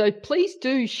 Yeah. So please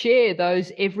do share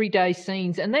those everyday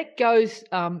scenes. And that goes,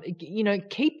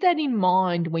 keep that in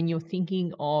mind when you're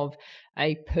thinking of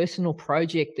a personal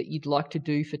project that you'd like to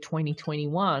do for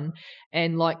 2021.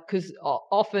 And because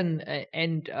often,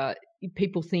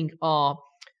 people think, oh,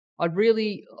 I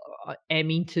really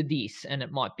am into this. And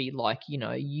it might be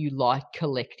you like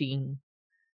collecting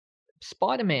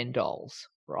Spider-Man dolls.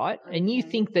 Right? Okay. And you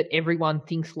think that everyone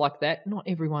thinks like that. Not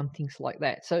everyone thinks like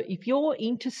that. So if you're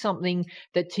into something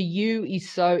that to you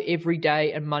is so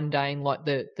everyday and mundane, like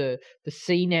the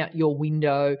scene out your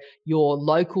window, your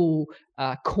local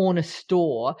corner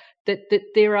store, that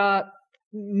there are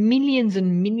millions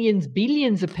and millions,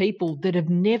 billions of people that have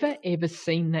never ever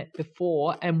seen that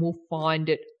before and will find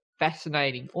it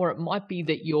fascinating. Or it might be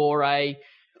that you're a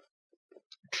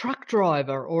truck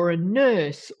driver or a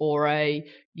nurse or a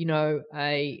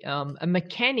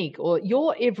mechanic, or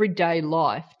your everyday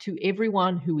life to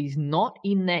everyone who is not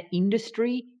in that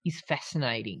industry is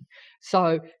fascinating.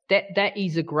 So that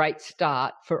is a great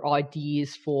start for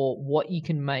ideas for what you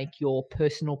can make your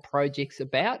personal projects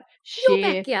about. Your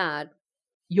backyard.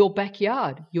 your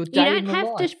backyard, your day You don't in the have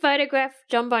life. to photograph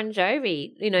John Bon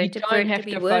Jovi, You for don't it to have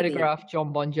be to worthy. photograph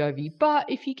John Bon Jovi, but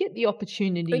if you get the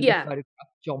opportunity to photograph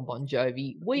John Bon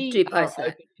Jovi, we Do are post that.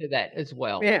 open to that as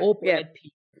well. Yeah, Or yeah. Brad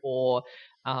Pitt or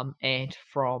Ant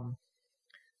from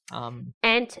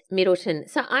Ant Middleton.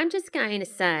 So I'm just going to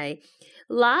say,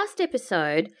 last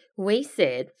episode we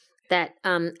said that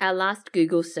our last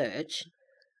Google search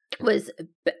was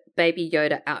Baby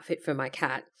Yoda outfit for my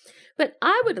cat. But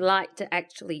I would like to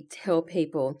actually tell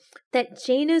people that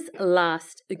Gina's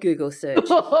last Google search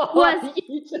was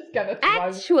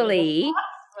actually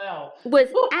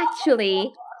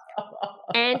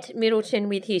Ant Middleton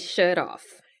with his shirt off.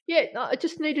 Yeah, no, I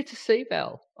just needed to see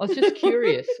Val. I was just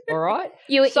curious. All right.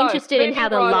 You were interested in how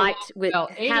the light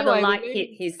hit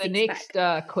his the next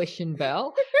question,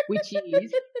 Val, which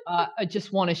is I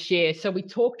just want to share. So we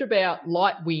talked about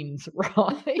light winds,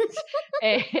 right?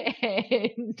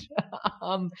 And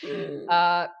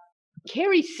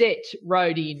Kerry Sett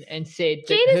wrote in and said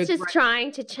that Gina's just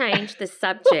trying to change the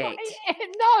subject.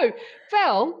 No,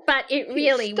 Val. But it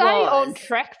really stay on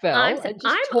track, Val. I'm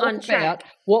on track. About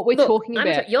what we're talking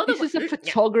about. This is a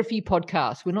photography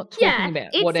podcast. We're not talking about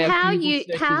what our Google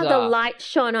searches how the light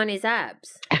shone on his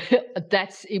abs.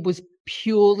 It was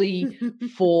purely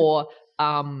for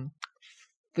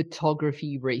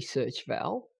photography research,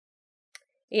 Val.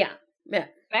 Yeah.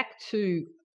 Back to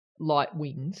light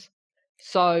winds.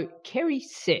 So Kerry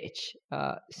Sett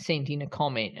sent in a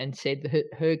comment and said that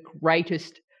her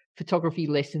greatest photography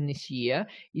lesson this year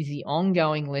is the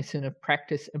ongoing lesson of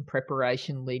practice and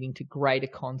preparation leading to greater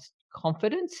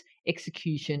confidence,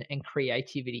 execution, and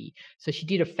creativity. So she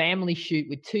did a family shoot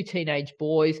with 2 teenage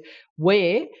boys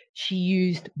where she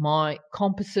used my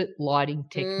composite lighting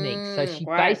technique. So she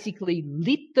basically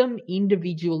lit them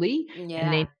individually and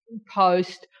then in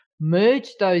post merge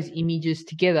those images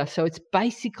together. So it's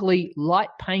basically light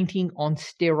painting on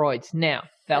steroids. Now,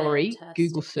 Valerie,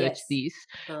 Google search this.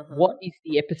 What is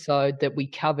the episode that we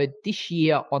covered this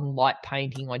year on light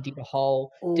painting? I did a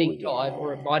whole deep dive,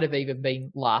 or it might have even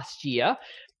been last year.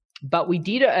 But we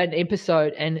did an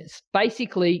episode, and it's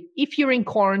basically if you're in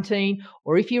quarantine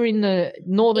or if you're in the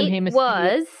Northern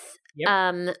Hemisphere. It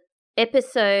was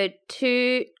episode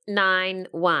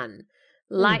 291,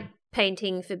 light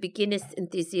painting for beginners,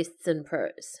 enthusiasts, and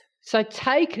pros. So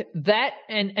take that,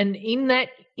 and in that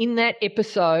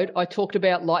episode, I talked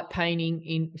about light painting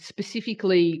in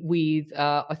specifically with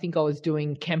I think I was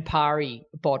doing Campari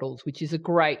bottles, which is a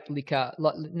great liquor.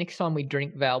 Like, next time we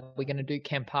drink, Val, we're going to do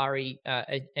Campari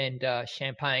and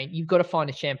champagne. You've got to find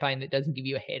a champagne that doesn't give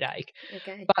you a headache.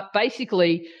 Okay. But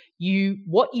basically,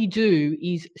 what you do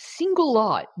is single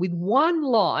light with one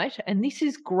light, and this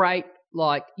is great.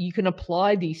 Like, you can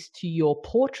apply this to your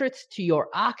portraits, to your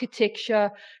architecture,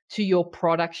 to your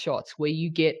product shots, where you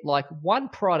get like one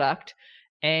product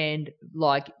and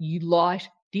like you light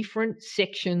different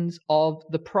sections of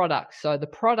the product. So the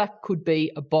product could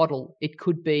be a bottle, it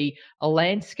could be a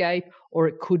landscape, or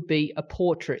it could be a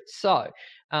portrait. So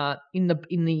in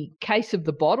the case of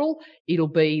the bottle, it'll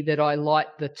be that I light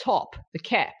the top, the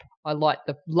cap, I light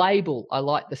the label, I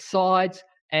light the sides,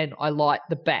 and I light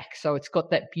the back. So it's got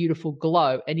that beautiful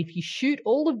glow. And if you shoot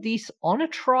all of this on a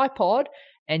tripod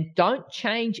and don't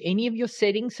change any of your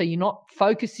settings, so you're not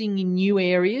focusing in new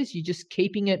areas, you're just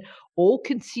keeping it all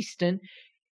consistent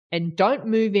and don't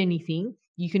move anything,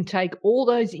 you can take all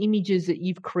those images that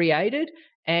you've created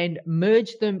and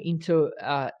merge them into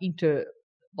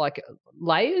like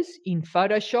layers in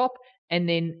Photoshop. And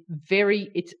then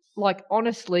it's like,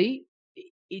 honestly,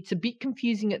 it's a bit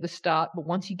confusing at the start, but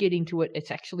once you get into it,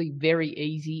 it's actually very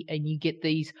easy and you get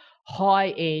these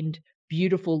high-end,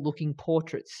 beautiful-looking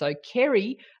portraits. So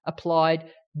Kerry applied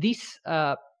this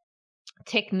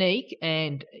technique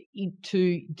and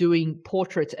into doing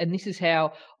portraits, and this is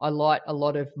how I light a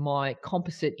lot of my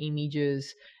composite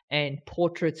images and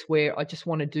portraits where I just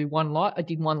want to do one light. I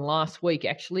did one last week,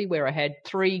 actually, where I had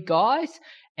 3 guys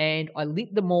and I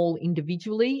lit them all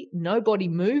individually. Nobody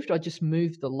moved. I just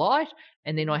moved the light.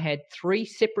 And then I had 3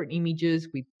 separate images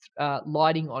with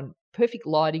perfect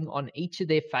lighting on each of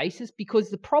their faces, because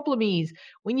the problem is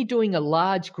when you're doing a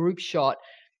large group shot,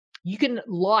 you can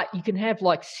have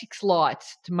like 6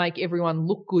 lights to make everyone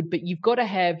look good, but you've got to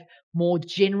have more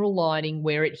general lighting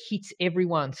where it hits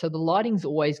everyone. So the lighting's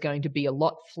always going to be a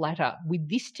lot flatter. With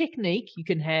this technique, you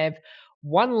can have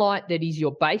one light that is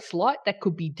your base light. That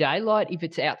could be daylight if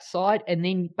it's outside. And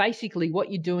then basically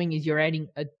what you're doing is you're adding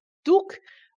a duk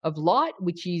of light,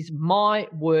 which is my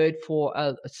word for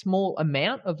a small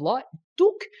amount of light,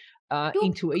 duk.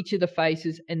 into each of the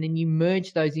faces, and then you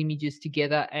merge those images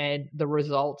together, and the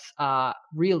results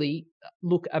really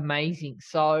look amazing.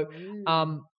 So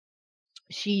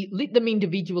she lit them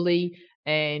individually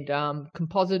and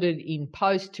composited in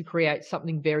post to create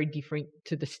something very different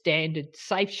to the standard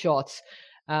safe shots.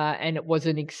 And it was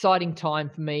an exciting time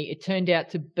for me. It turned out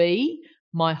to be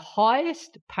my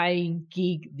highest paying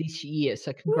gig this year.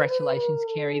 So congratulations,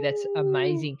 Kerry. That's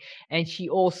amazing. And she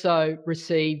also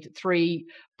received 3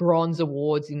 bronze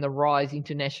awards in the Rise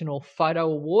International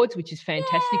Photo Awards, which is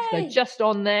fantastic. Yay! So just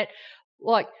on that,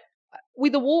 like,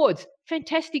 with awards,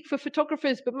 fantastic for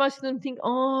photographers, but most of them think,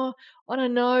 oh, I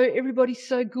don't know, everybody's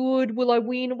so good, will I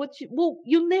win? Well,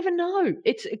 you'll never know.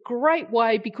 It's a great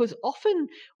way, because often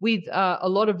with a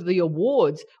lot of the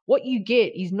awards, what you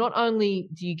get is not only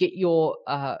do you get your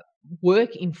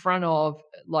work in front of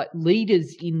like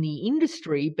leaders in the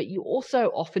industry, but you also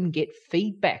often get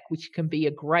feedback, which can be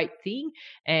a great thing.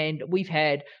 And we've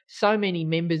had so many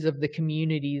members of the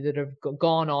community that have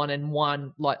gone on and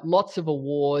won like lots of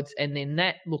awards, and then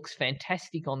that looks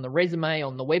fantastic on the resume,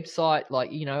 on the website,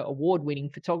 like, you know, award-winning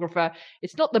photographer.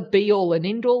 It's not the be-all and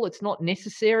end-all. It's not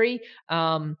necessary,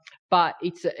 but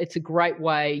it's a great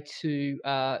way to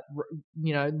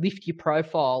you know, lift your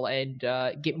profile and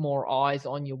get more eyes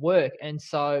on your work. And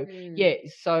so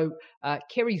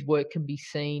Kerry's work can be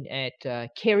seen at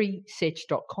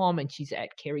kerrysech.com, and she's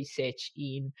at kerrysech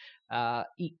in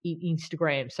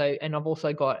Instagram. So, and I've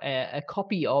also got a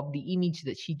copy of the image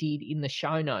that she did in the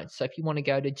show notes. So if you want to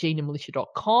go to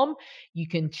ginamilicia.com, you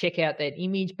can check out that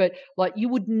image. But like, you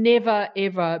would never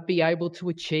ever be able to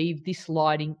achieve this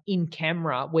lighting in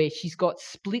camera, where she's got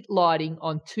split lighting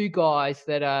on 2 guys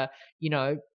that are, you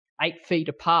know, 8 feet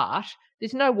apart.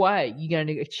 There's no way you're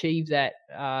going to achieve that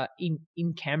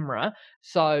in camera.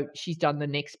 So she's done the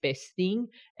next best thing,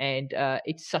 and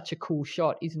it's such a cool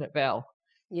shot, isn't it, Val?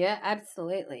 Yeah,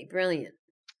 absolutely. Brilliant.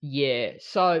 Yeah.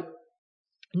 So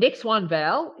next one,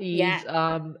 Val, is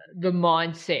the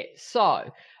mindset. So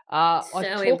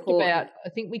I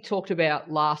think we talked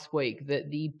about last week that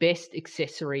the best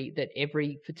accessory that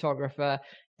every photographer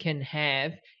can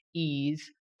have is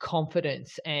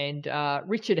confidence. And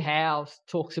Richard Howes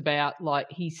talks about, like,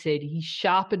 he said, he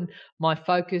sharpened my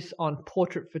focus on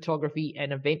portrait photography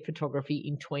and event photography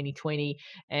in 2020,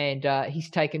 and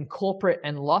he's taken corporate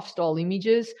and lifestyle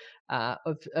images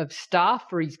of staff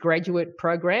for his graduate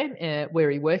program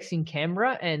where he works in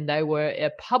Canberra, and they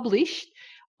were published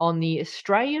on the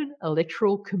Australian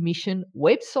Electoral Commission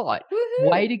website. Woohoo!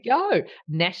 Way to go.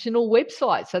 National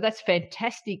website. So that's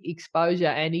fantastic exposure.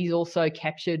 And he's also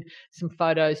captured some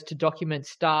photos to document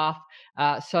staff.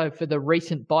 So for the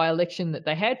recent by-election that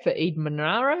they had for Eden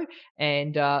Monaro,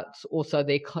 and also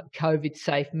their COVID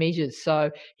safe measures.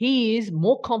 So he is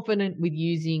more confident with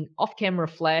using off-camera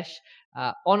flash,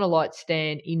 on a light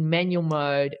stand in manual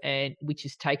mode, and which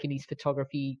has taken his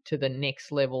photography to the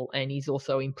next level. And he's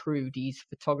also improved his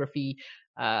photography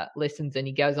lessons. And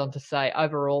he goes on to say,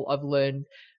 overall,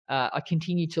 I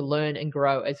continue to learn and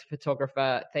grow as a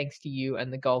photographer thanks to you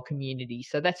and the Gold community.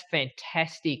 So that's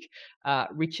fantastic,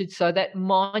 Richard. So that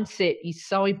mindset is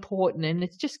so important, and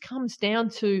it just comes down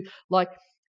to like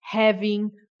having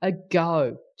a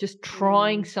go, just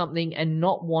trying something and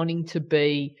not wanting to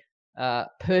be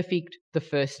perfect the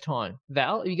first time.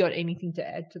 Val, have you got anything to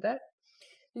add to that?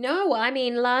 No, I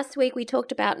mean, last week we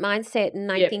talked about mindset,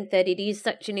 and I think that it is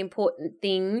such an important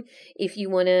thing if you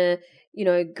want to, you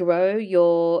know, grow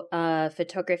your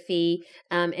photography,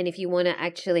 and if you want to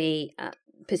actually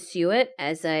pursue it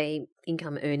as a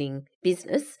income earning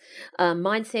business.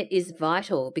 Mindset is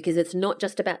vital, because it's not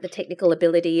just about the technical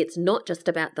ability, it's not just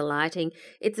about the lighting,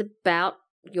 it's about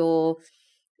your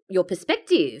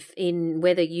perspective in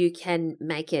whether you can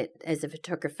make it as a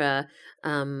photographer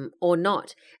or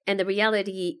not. And the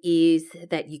reality is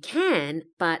that you can,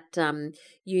 but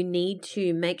you need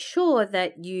to make sure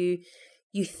that you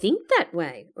think that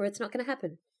way, or it's not going to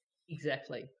happen.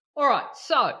 Exactly. All right.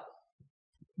 So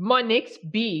my next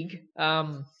big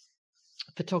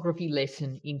photography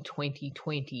lesson in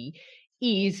 2020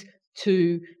 is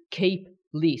to keep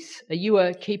lists. Are you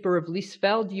a keeper of lists,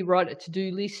 Val? Do you write a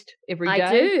to-do list every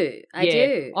day? I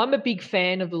do. I'm a big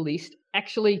fan of the list.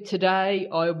 Actually, today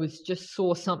I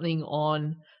saw something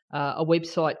on a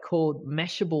website called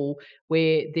Mashable,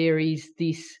 where there is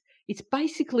this, it's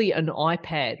basically an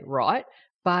iPad, right?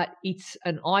 But it's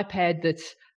an iPad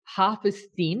that's half as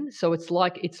thin. So it's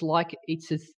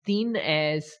as thin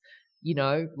as, you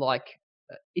know, like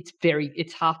it's very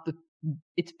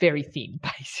thin,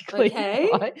 basically. Okay.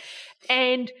 Right?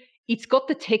 And it's got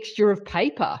the texture of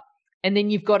paper. and then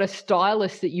you've got a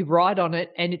stylus that you write on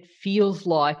it, and it feels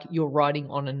like you're writing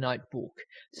on a notebook.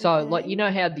 So, like, you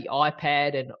know how the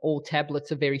iPad and all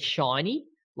tablets are very shiny,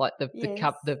 like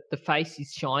the face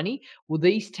is shiny. Well,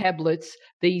 these tablets,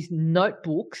 these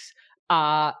notebooks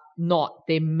are not.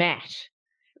 They're matte.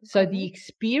 So the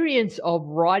experience of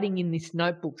writing in this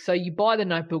notebook, so you buy the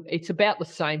notebook, it's about the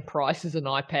same price as an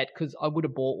iPad, because I would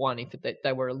have bought one if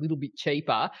they were a little bit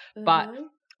cheaper. But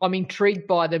I'm intrigued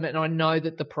by them, and I know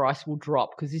that the price will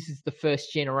drop because this is the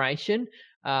first generation.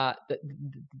 That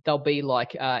they'll be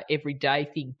like everyday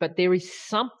thing. But there is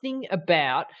something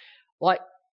about, like,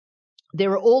 there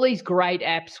are all these great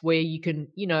apps where you can,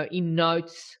 in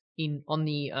notes on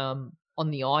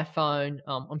the iPhone.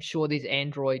 I'm sure there's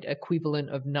Android equivalent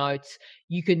of notes.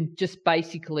 You can just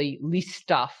basically list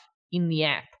stuff in the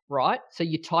app, right? So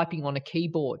you're typing on a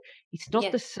keyboard. It's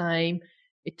not the same.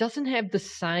 It doesn't have the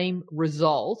same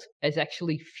result as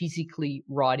actually physically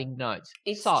writing notes.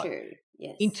 It's true.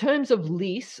 Yes. In terms of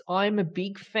lists, I'm a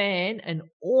big fan and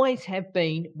always have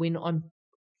been when I'm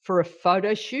for a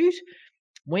photo shoot.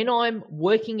 When I'm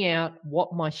working out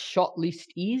what my shot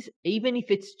list is, even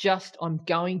if it's just I'm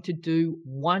going to do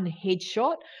one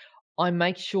headshot, I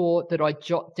make sure that I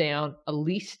jot down a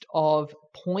list of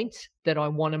points that I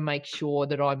want to make sure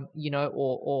that I'm,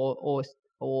 or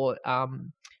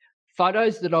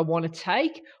photos that I want to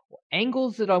take, or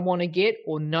angles that I want to get,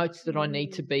 or notes that I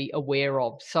need to be aware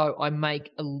of. So I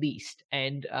make a list,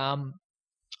 and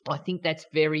I think that's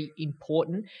very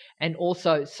important. And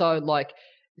also,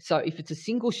 so if it's a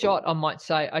single shot, I might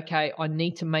say, okay, I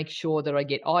need to make sure that I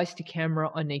get eyes to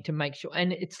camera. I need to make sure,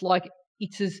 and it's like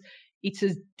it's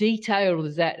as detailed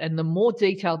as that, and the more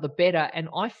detailed, the better. And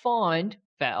I find,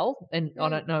 Val, and I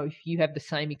don't know if you have the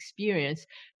same experience,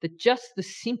 that just the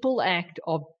simple act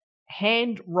of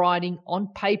handwriting on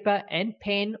paper and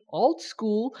pen, old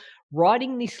school,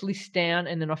 writing this list down,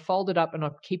 and then I fold it up and I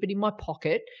keep it in my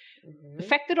pocket. The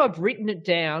fact that I've written it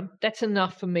down, that's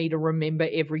enough for me to remember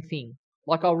everything.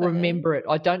 Like, I'll remember it.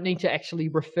 I don't need to actually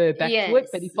refer back to it.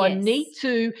 But if I need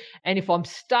to, and if I'm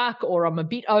stuck or I'm a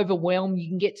bit overwhelmed, you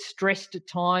can get stressed at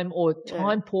time or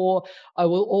time poor, I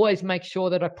will always make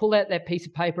sure that I pull out that piece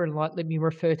of paper and, like, let me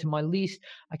refer to my list.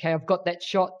 Okay, I've got that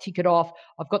shot, tick it off.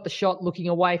 I've got the shot looking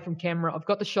away from camera. I've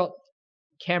got the shot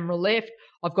camera left.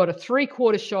 I've got a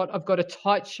 3/4 shot. I've got a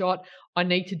tight shot. I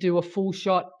need to do a full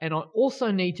shot. And I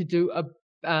also need to do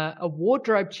a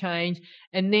wardrobe change.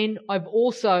 And then I've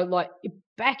also, like,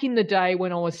 back in the day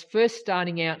when I was first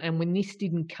starting out and when this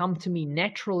didn't come to me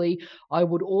naturally, I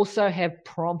would also have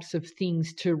prompts of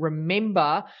things to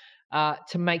remember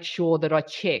to make sure that I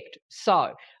checked.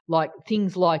 So, like,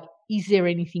 things like, is there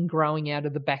anything growing out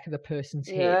of the back of the person's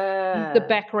head? Is the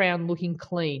background looking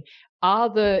clean?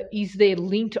 Is there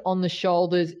lint on the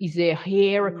shoulders? Is there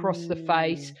hair across the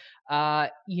face?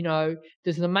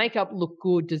 Does the makeup look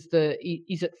good? Is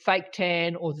it fake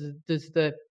tan, or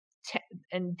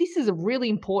and this is a really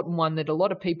important one that a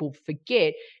lot of people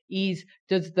forget, is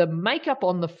does the makeup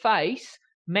on the face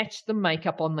match the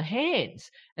makeup on the hands?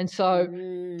 And so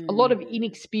a lot of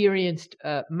inexperienced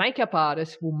makeup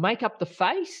artists will make up the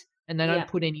face and they don't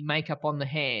put any makeup on the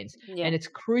hands. And it's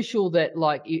crucial that,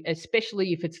 like,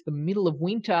 especially if it's the middle of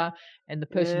winter and the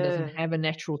person doesn't have a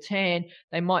natural tan,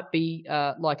 they might be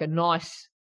like a nice,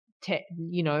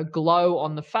 glow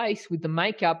on the face with the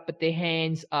makeup, but their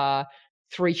hands are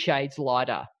 3 shades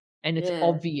lighter, and it's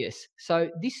obvious. So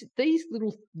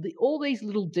all these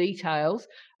little details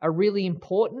are really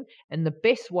important, and the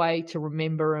best way to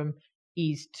remember them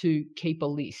is to keep a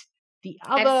list.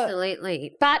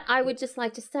 Absolutely. But I would just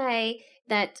like to say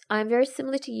that I'm very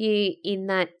similar to you in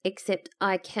that, except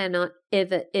I cannot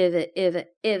ever, ever, ever,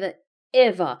 ever,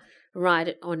 ever write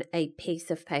it on a piece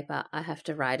of paper. I have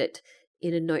to write it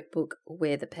in a notebook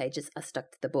where the pages are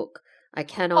stuck to the book. I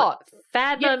cannot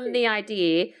fathom the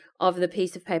idea of the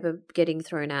piece of paper getting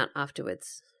thrown out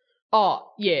afterwards.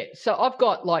 Oh, yeah. So I've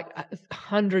got like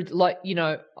hundreds, like,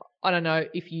 I don't know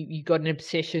if you got an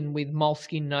obsession with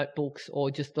Moleskine notebooks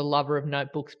or just the lover of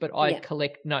notebooks, but I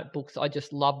collect notebooks. I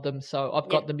just love them. So I've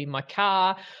got them in my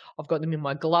car. I've got them in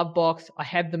my glove box. I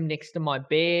have them next to my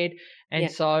bed. And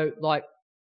so, like,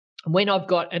 when I've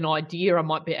got an idea, I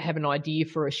might have an idea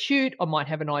for a shoot. I might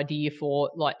have an idea for,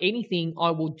 like, anything.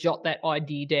 I will jot that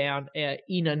idea down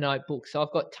in a notebook. So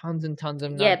I've got tons and tons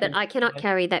of notebooks. Yeah, but I cannot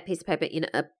carry that piece of paper in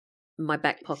my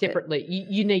back pocket separately.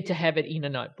 You need to have it in a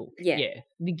notebook. Yeah.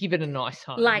 Give it a nice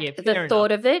home. Like, the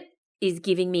thought of it is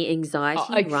giving me anxiety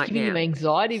right now. It's giving you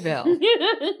anxiety, Val.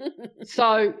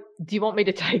 So do you want me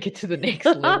to take it to the next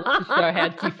level to show how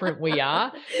different we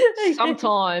are?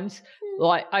 Sometimes,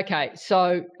 like, okay,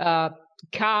 so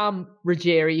Calm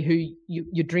Rogeri, who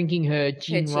you're drinking her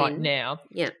gin right now.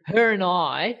 Yeah. Her and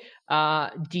I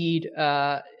did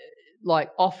like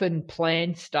often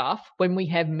plan stuff when we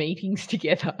have meetings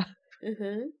together.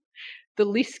 Mm-hmm. The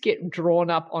lists get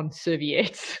drawn up on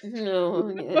serviettes.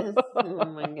 Oh, yes. Oh,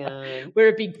 my God.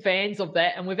 We're big fans of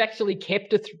that, and we've actually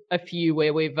kept a few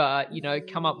where we've,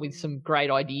 come up with some great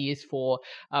ideas for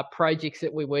projects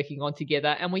that we're working on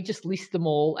together, and we just list them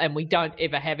all, and we don't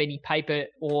ever have any paper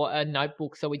or a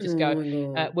notebook, so we just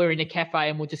we're in a cafe,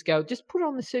 and we'll just go, just put it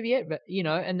on the serviette,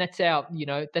 and that's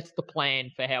that's the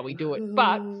plan for how we do it.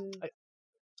 But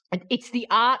it's the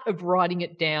art of writing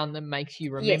it down that makes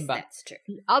you remember. Yes, that's true.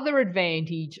 The other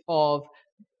advantage of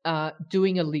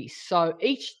doing a list. So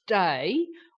each day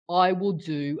I will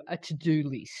do a to-do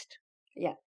list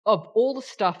of all the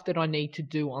stuff that I need to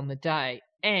do on the day.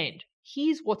 And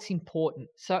here's what's important.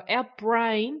 So our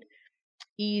brain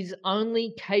is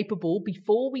only capable,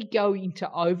 before we go into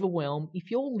overwhelm,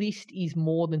 if your list is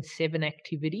more than 7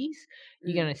 activities,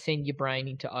 you're going to send your brain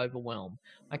into overwhelm,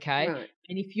 okay? Right.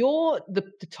 And if you're the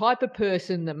type of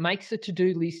person that makes a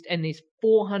to-do list and there's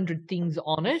 400 things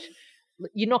on it,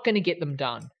 you're not going to get them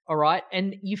done, all right?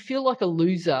 And you feel like a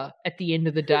loser at the end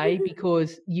of the day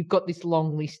because you've got this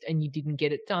long list and you didn't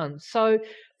get it done. So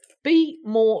be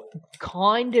more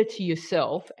kinder to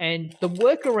yourself, and the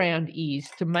workaround is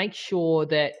to make sure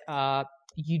that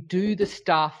you do the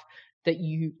stuff that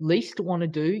you least want to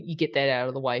do, you get that out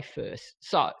of the way first.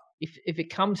 So if it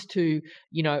comes to,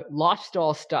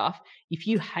 lifestyle stuff, if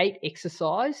you hate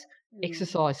exercise,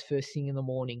 exercise first thing in the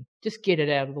morning. Just get it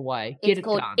out of the way. Get it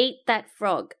done. It's called Eat That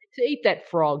Frog. To eat that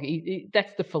frog,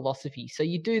 that's the philosophy. So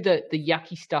you do the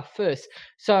yucky stuff first.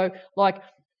 So like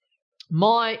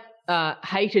my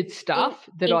hated stuff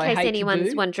I hate to do. In case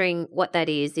anyone's wondering what that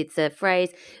is, it's a phrase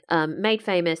made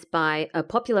famous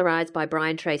popularized by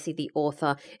Brian Tracy, the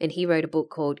author, and he wrote a book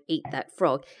called Eat That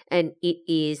Frog. And it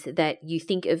is that you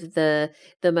think of the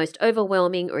most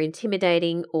overwhelming or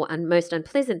intimidating or most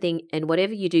unpleasant thing, and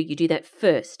whatever you do that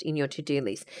first in your to-do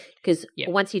list. Because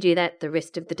once you do that, the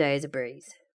rest of the day is a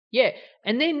breeze. Yeah,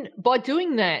 and then by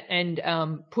doing that and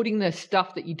putting the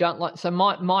stuff that you don't like, so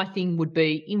my thing would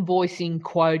be invoicing,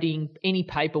 quoting, any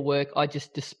paperwork, I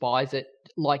just despise it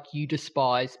like you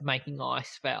despise making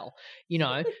ice, Val,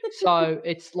 So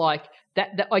it's like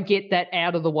that I get that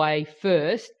out of the way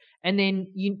first, and then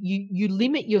you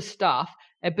limit your stuff.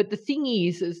 But the thing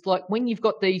is like when you've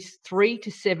got these 3 to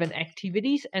 7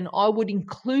 activities, and I would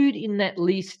include in that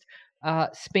list,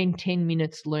 spend 10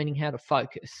 minutes learning how to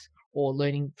focus, or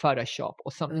learning Photoshop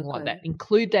or something like that.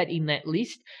 Include that in that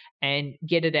list and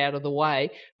get it out of the way.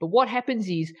 But what happens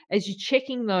is, as you're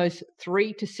checking those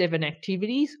 3 to 7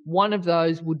 activities, one of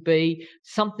those would be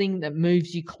something that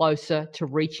moves you closer to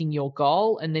reaching your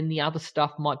goal, and then the other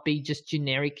stuff might be just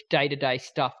generic day-to-day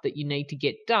stuff that you need to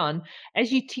get done.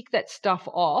 As you tick that stuff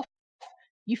off,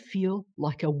 you feel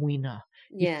like a winner.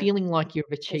 You're feeling like you've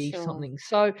achieved something.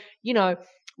 So,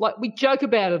 like we joke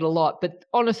about it a lot, but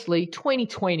honestly,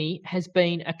 2020 has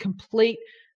been a complete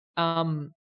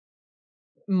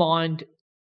mind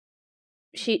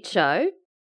shit show.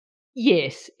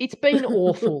 Yes, it's been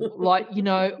awful. Like,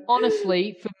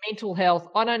 honestly, for mental health,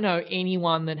 I don't know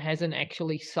anyone that hasn't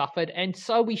actually suffered. And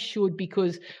so we should,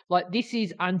 because like this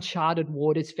is uncharted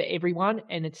waters for everyone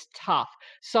and it's tough.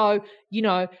 So,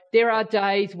 there are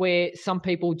days where some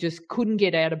people just couldn't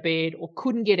get out of bed or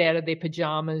couldn't get out of their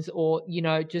pajamas or,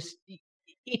 just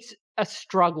it's a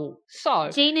struggle. So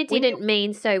Gina didn't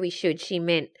mean so we should. She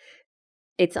meant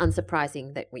it's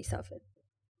unsurprising that we suffered.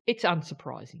 It's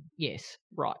unsurprising. Yes,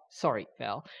 right. Sorry,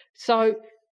 Val. So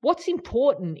what's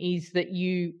important is that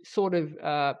you sort of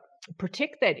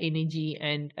protect that energy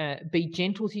and be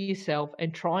gentle to yourself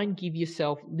and try and give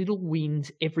yourself little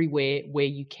wins everywhere where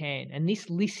you can. And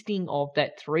this listing of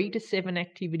that 3 to 7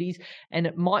 activities, and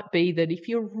it might be that if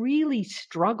you're really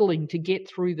struggling to get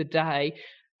through the day,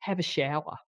 have a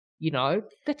shower.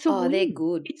 That's a win. They're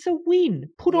good. It's a win.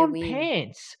 Put on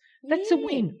pants. That's a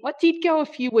win. I did go a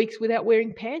few weeks without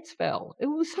wearing pants, Val. It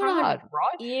was hard,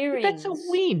 right? Earrings. But that's a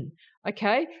win.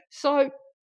 Okay, so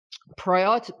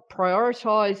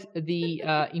prioritize the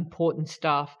important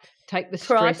stuff. Take the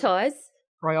stress.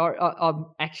 I'm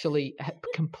actually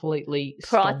completely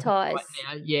prioritize right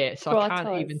now. Yeah, so I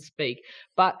can't even speak.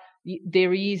 But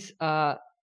there is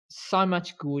so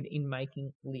much good in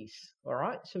making lists. All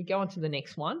right, so we go on to the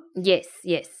next one. Yes.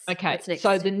 Okay,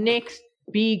 so the next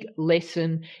big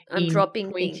lesson in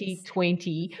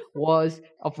 2020 was,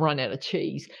 I've run out of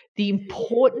cheese, the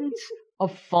importance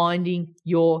of finding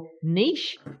your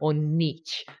niche or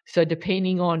niche. So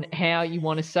depending on how you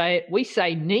want to say it, we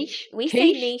say niche. We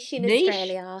say niche in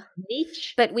Australia.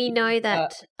 Niche. But we know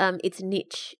that it's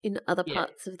niche in other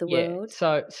parts of the world.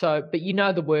 So, but you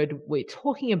know the word we're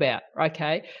talking about,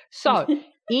 okay? So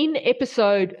in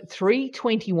episode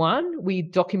 321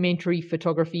 with documentary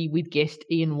photography with guest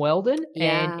Ian Weldon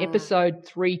and episode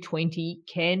 320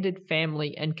 candid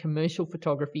family and commercial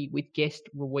photography with guest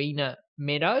Rowena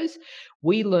Meadows,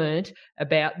 we learned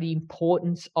about the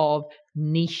importance of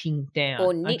niching down.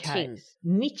 Or niching. Okay?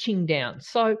 Niching down.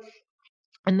 So,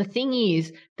 and the thing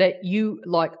is that you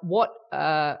like what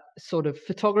sort of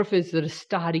photographers that are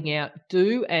starting out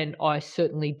do, and I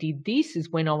certainly did this, is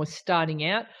when I was starting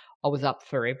out, I was up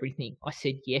for everything. I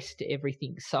said yes to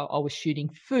everything. So I was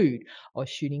shooting food. I was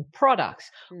shooting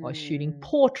products. I was shooting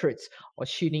portraits. I was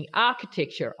shooting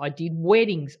architecture. I did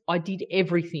weddings. I did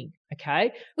everything.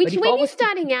 Okay. Which when you're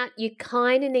starting out, you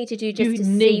kind of need to do just to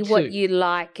see what you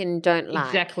like and don't like.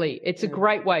 Exactly. It's a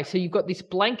great way. So you've got this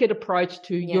blanket approach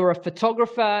to you're a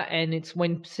photographer, and it's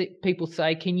when people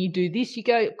say, can you do this? You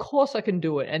go, of course I can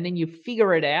do it. And then you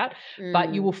figure it out.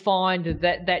 But you will find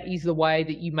that that is the way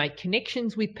that you make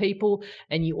connections with people,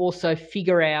 and you also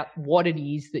figure out what it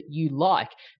is that you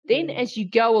like. Then as you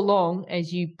go along,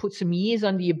 as you put some years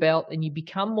under your belt and you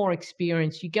become more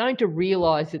experienced, you're going to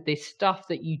realize that there's stuff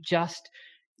that you just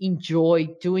enjoy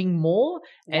doing more.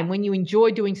 And when you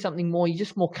enjoy doing something more, you're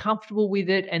just more comfortable with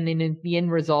it. And then the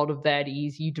end result of that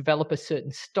is you develop a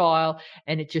certain style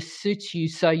and it just suits you.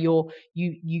 So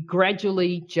you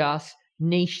gradually just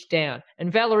niche down.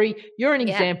 And Valerie, you're an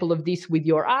example of this with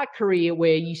your art career,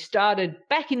 where you started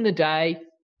back in the day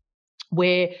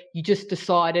where you just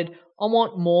decided, I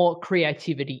want more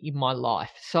creativity in my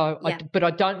life. So, but I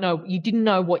don't know, you didn't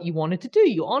know what you wanted to do.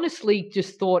 You honestly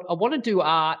just thought, I want to do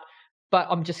art, but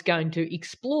I'm just going to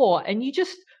explore. And you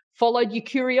just followed your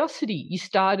curiosity. You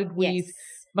started with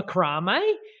macrame,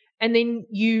 and then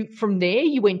from there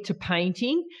you went to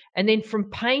painting. And then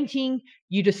from painting,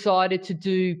 you decided to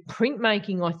do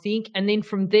printmaking, I think. And then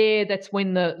from there, that's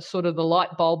when the sort of the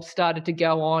light bulb started to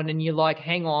go on, and you're like,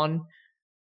 hang on,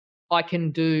 I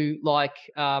can do like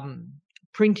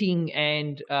printing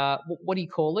and what do you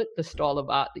call it? The style of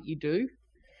art that you do?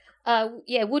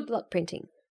 Woodblock printing.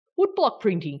 Woodblock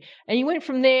printing. And you went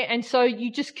from there, and so you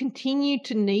just continued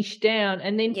to niche down,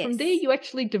 and then from there you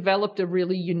actually developed a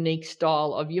really unique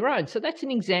style of your own. So that's an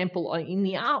example in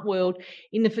the art world.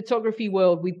 In the photography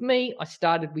world with me, I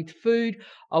started with food,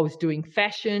 I was doing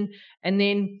fashion, and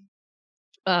then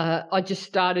I just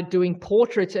started doing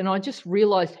portraits, and I just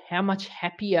realized how much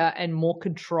happier and more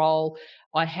control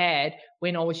I had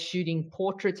when I was shooting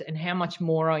portraits, and how much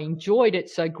more I enjoyed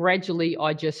it. So gradually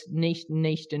I just niched.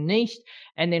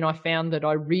 And then I found that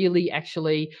I really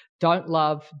actually don't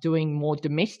love doing more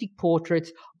domestic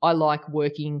portraits. I like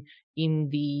working in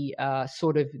the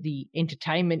sort of the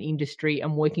entertainment industry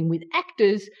and working with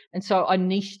actors. And so I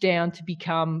niched down to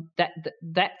become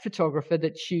that photographer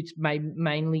that shoots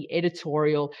mainly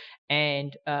editorial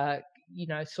and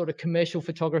sort of commercial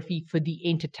photography for the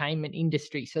entertainment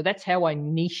industry. So that's how I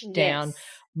niched down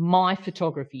my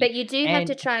photography. But you do have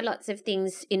to try lots of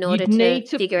things in order to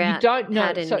figure out how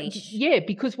to niche. Yeah,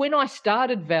 because when I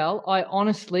started, Val,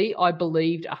 I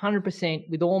believed 100%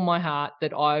 with all my heart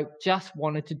that I just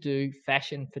wanted to do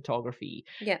fashion photography.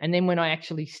 Yeah. And then when I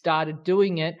actually started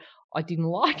doing it, I didn't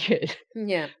like it.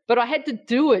 Yeah. But I had to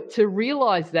do it to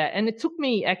realize that. And it took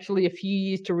me actually a few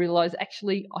years to realize,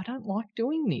 actually, I don't like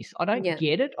doing this. I don't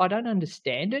get it. I don't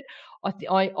understand it.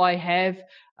 I have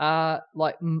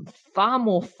far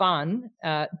more fun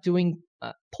doing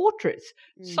portraits.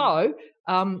 So,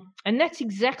 and that's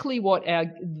exactly what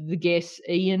the guests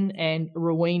Ian and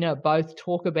Rowena both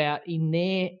talk about in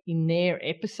their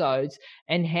episodes,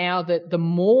 and how that the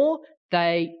more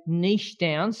they niche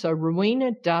down. So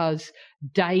Rowena does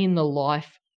day in the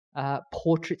life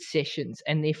portrait sessions,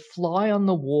 and they're fly on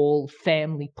the wall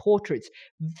family portraits.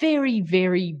 Very,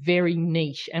 very, very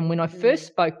niche. And when I first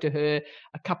spoke to her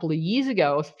a couple of years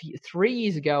ago, or 3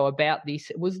 years ago about this,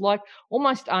 it was like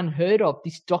almost unheard of,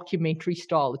 this documentary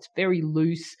style. It's very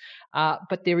loose,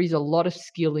 but there is a lot of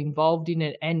skill involved in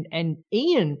it. And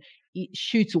Ian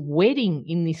shoots a wedding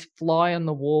in this fly on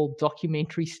the wall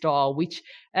documentary style, which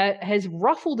has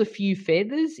ruffled a few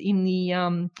feathers in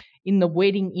the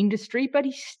wedding industry, but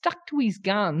he stuck to his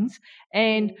guns.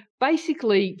 And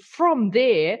basically from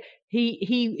there,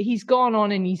 he's gone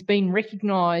on and he's been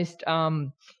recognized,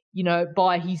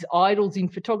 by his idols in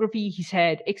photography. He's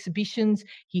had exhibitions,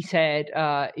 he's had,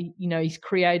 he's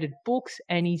created books,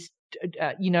 and he's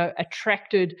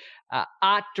attracted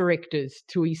art directors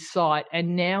to his site,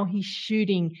 and now he's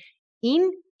shooting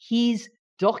in his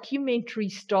documentary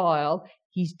style,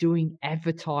 he's doing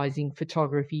advertising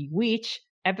photography, which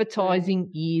advertising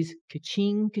is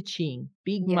ka-ching, ka-ching,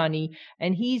 big money.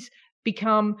 And he's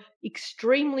become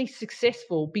extremely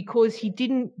successful because he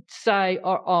didn't say,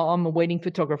 I'm a wedding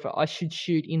photographer, I should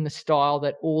shoot in the style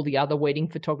that all the other wedding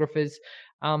photographers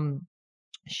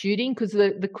shooting, because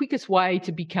the quickest way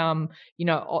to become,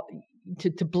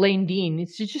 to blend in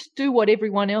is to just do what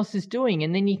everyone else is doing,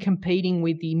 and then you're competing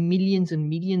with the millions and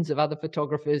millions of other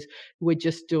photographers who are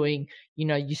just doing,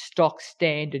 your stock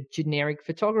standard generic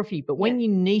photography. But when you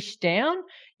niche down,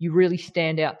 you really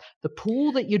stand out. The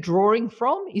pool that you're drawing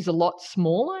from is a lot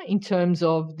smaller in terms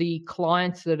of the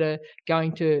clients that are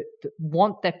going to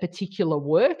want that particular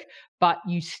work, but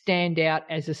you stand out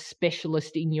as a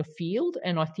specialist in your field.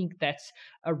 And I think that's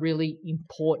a really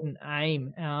important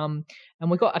aim. And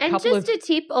we've got a couple just a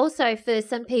tip also for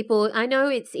some people. I know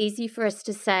it's easy for us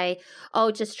to say,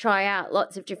 just try out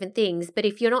lots of different things. But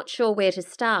if you're not sure where to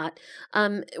start,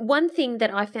 one thing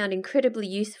that I found incredibly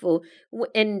useful,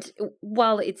 and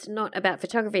while it's not about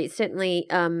photography, it certainly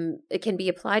it can be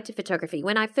applied to photography.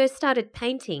 When I first started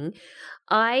painting,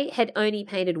 I had only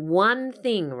painted one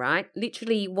thing, right?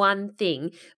 Literally one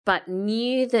thing, but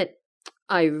knew that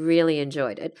I really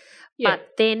enjoyed it. Yeah. But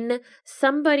then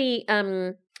somebody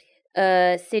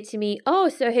said to me,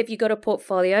 so have you got a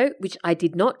portfolio? Which I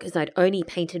did not, because I'd only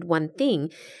painted one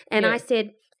thing. And I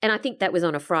said, and I think that was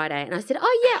on a Friday. And I said,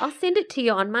 I'll send it to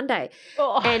you on Monday.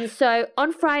 And so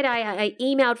on Friday, I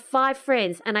emailed 5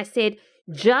 friends and I said,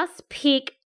 just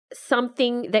pick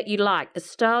something that you like, a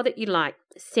style that you like.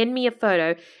 Send me a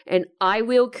photo and I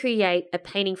will create a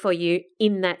painting for you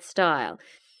in that style.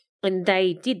 And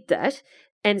they did that.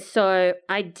 And so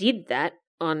I did that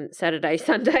on Saturday,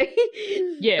 Sunday.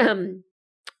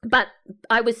 But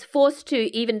I was forced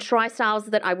to even try styles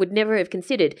that I would never have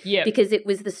considered because it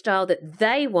was the style that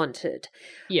they wanted.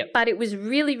 But it was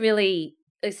really, really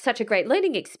such a great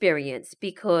learning experience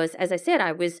because, as I said,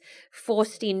 I was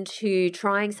forced into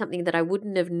trying something that I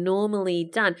wouldn't have normally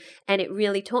done. And it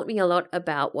really taught me a lot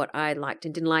about what I liked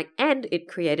and didn't like. And it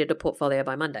created a portfolio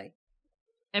by Monday.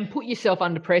 And put yourself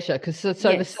under pressure, because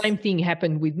the same thing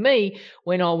happened with me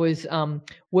when I was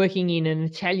working in an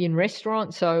Italian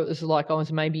restaurant. So it was like I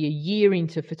was maybe a year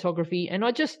into photography, and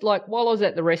I just while I was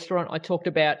at the restaurant, I talked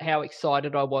about how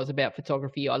excited I was about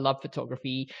photography. I love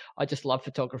photography. I just love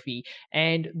photography.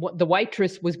 And the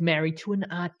waitress was married to an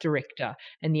art director,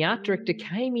 and the art director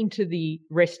came into the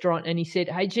restaurant and he said,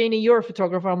 "Hey, Gina, you're a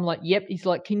photographer." I'm like, "Yep." He's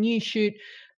like, "Can you shoot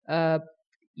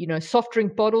soft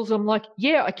drink bottles?" I'm like,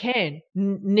 "Yeah, I can."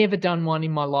 Never done one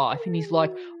in my life. And he's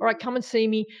like, "All right, come and see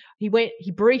me." He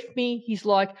briefed me. He's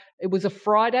like, it was a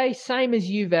Friday, same as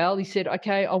you, Val. He said,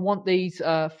 "Okay, I want these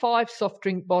 5 soft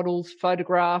drink bottles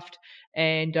photographed,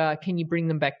 and can you bring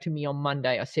them back to me on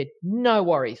Monday?" I said, "No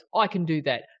worries, I can do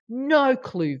that." No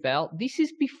clue, Val. This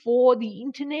is before the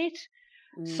internet.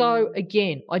 So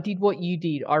again, I did what you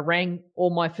did. I rang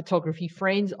all my photography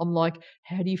friends. I'm like,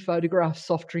 "How do you photograph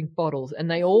soft drink bottles?" And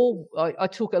they all, I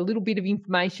took a little bit of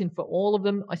information for all of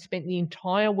them. I spent the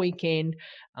entire weekend.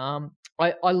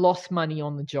 I lost money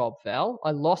on the job, Val.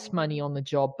 I lost money on the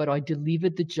job, but I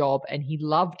delivered the job and he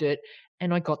loved it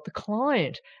and I got the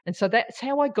client. And so that's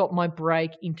how I got my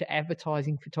break into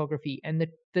advertising photography. And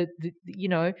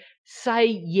the say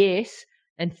yes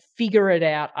and figure it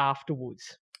out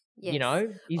afterwards. Yes.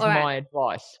 Is my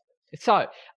advice. So,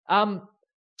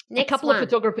 a couple of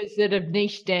photographers that have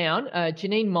niched down.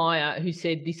 Janine Meyer, who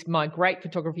said, my great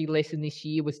photography lesson this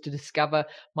year was to discover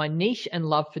my niche and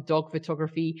love for dog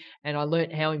photography. And I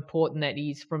learned how important that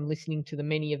is from listening to the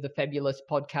many of the fabulous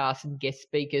podcasts and guest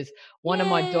speakers. One of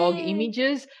my dog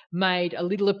images made a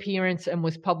little appearance and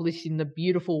was published in the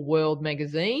Beautiful World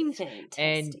magazines. Fantastic.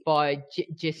 And by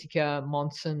Jessica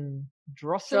Monson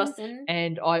Drossen.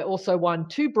 And I also won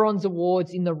 2 bronze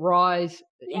awards in the Rise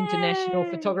International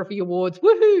Photography Awards.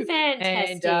 Woohoo!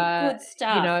 Fantastic. And, good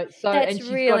stuff. That's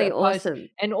and really awesome.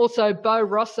 And also Bo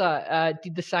Rosser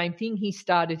did the same thing. He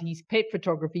started his pet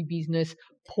photography business,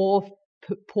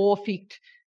 Perfect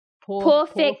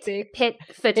Pet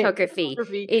Photography.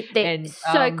 It's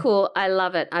so cool. I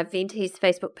love it. I've been to his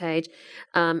Facebook page,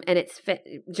 and it's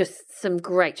just some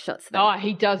great shots there. Oh,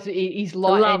 he does. He's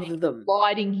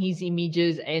lighting his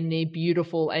images, and they're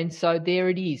beautiful. And so there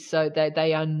it is. So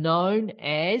they are known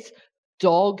as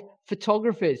dog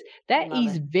photographers. That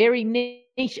is very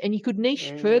niche, and you could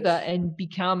niche further and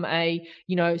become a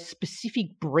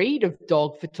specific breed of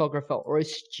dog photographer or a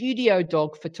studio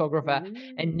dog photographer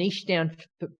and niche down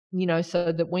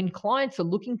so that when clients are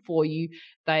looking for you,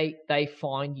 they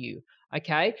find you.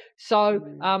 Okay,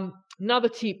 so another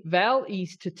tip, Val,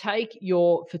 is to take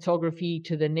your photography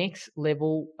to the next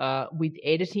level with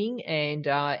editing and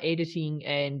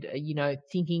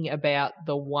thinking about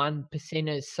the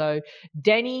 1%ers. So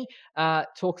Danny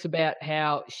talks about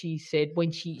how she said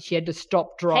when she had to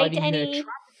stop driving her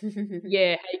truck.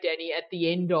 Yeah, hey Danny, at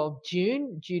the end of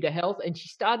June due to health, and she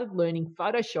started learning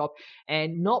Photoshop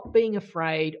and not being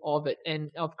afraid of it. And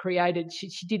I've created,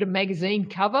 she did a magazine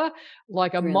cover,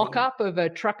 like a mock-up of a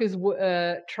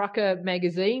trucker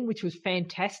magazine, which was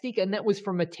fantastic. And that was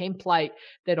from a template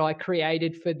that I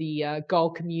created for the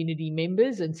Gold community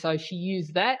members. And so she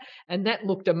used that, and that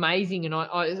looked amazing. And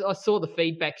I saw the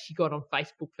feedback she got on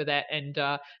Facebook for that, and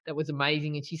that was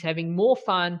amazing. And she's having more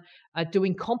fun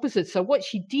doing composites. So what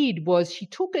she did was she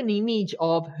took an image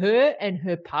of her and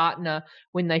her partner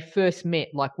when they first met,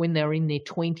 like when they were in their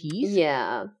 20s.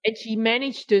 Yeah. And she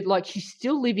managed to, like, she's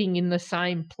still living in the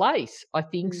same place, I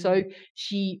think. So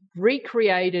she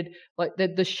recreated, like,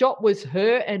 the shot was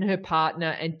her and her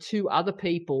partner and 2 other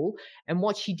people. And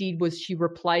what she did was she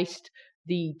replaced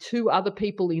the 2 other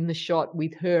people in the shot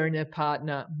with her and her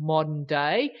partner modern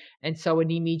day, and so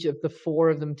an image of the 4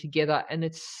 of them together. And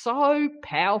it's so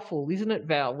powerful, isn't it,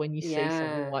 Val, when you see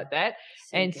something like that?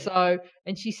 And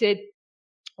she said,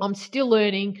 I'm still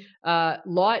learning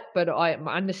light, but I'm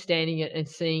understanding it and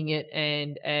seeing it,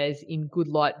 and as in good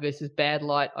light versus bad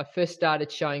light. I first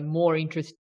started showing more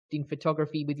interest in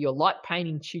photography with your light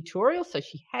painting tutorial, so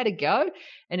she had a go,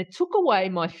 and it took away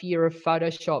my fear of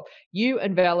Photoshop. You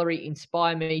and Valerie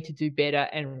inspire me to do better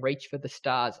and reach for the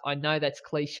stars. I know that's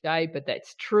cliche, but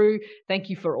that's true. Thank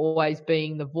you for always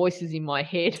being the voices in my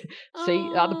head.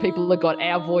 See, other people have got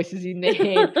our voices in their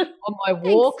head on my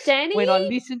walks. Thanks, when I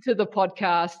listen to the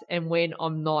podcast and when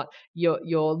I'm not.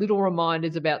 Your little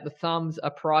reminders about the thumbs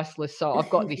are priceless. So I've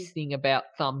got this thing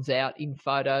about thumbs out in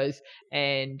photos,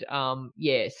 and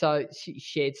so she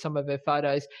shared some of her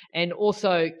photos. And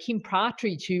also Kim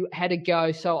Partridge, who had a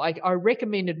go. So I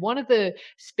recommended one of the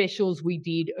specials we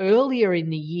did earlier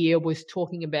in the year was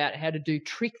talking about how to do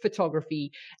trick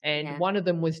photography, and one of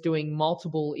them was doing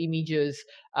multiple images.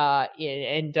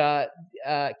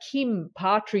 Kim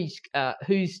Partridge,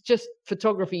 who's just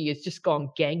photography has just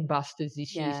gone gangbusters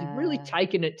this year. She's really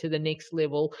taken it to the next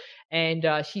level. And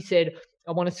she said,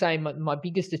 I want to say my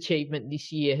biggest achievement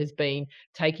this year has been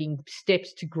taking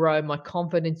steps to grow my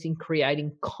confidence in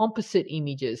creating composite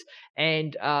images.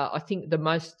 And I think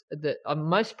I'm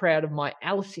most proud of my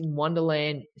Alice in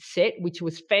Wonderland set, which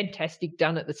was fantastic,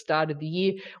 done at the start of the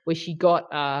year, where she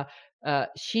got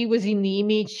she was in the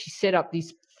image. She set up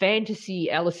this fantasy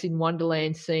Alice in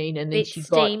Wonderland scene, and then she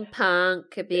got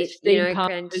steampunk, a bit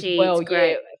steampunk crunchy. as well. It's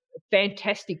great.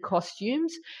 Fantastic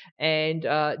costumes, and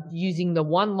using the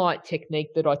one light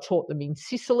technique that I taught them in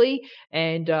Sicily,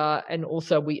 and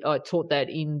also I taught that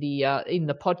in the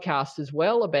podcast as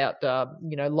well about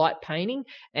light painting,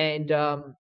 and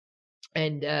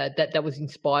that was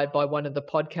inspired by one of the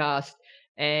podcasts.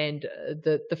 And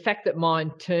the fact that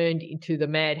mine turned into the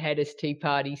Mad Hatters Tea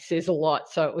Party says a lot.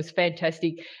 So it was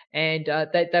fantastic. And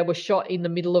they were shot in the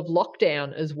middle of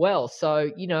lockdown as well.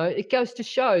 So, it goes to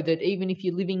show that even if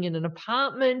you're living in an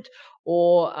apartment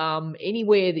or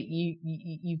anywhere that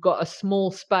you've got a small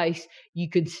space, you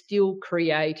can still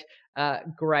create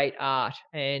great art.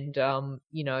 And,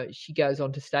 she goes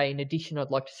on to say, in addition,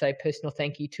 I'd like to say a personal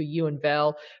thank you to you and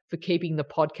Val for keeping the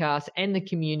podcast and the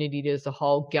community as a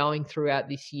whole going throughout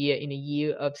this year, in a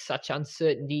year of such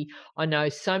uncertainty. I know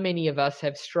so many of us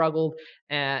have struggled,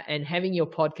 and having your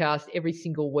podcast every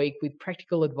single week with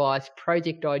practical advice,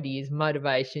 project ideas,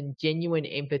 motivation, genuine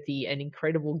empathy, and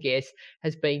incredible guests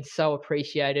has been so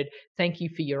appreciated. Thank you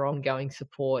for your ongoing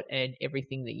support and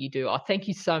everything that you do. Oh, thank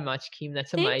you so much, Kim.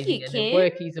 That's amazing. Thank you, Kim. And the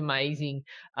work is amazing.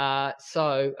 I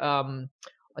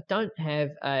don't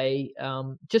have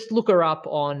just look her up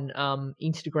on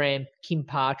Instagram, Kim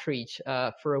Partridge,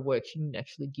 for her work. She didn't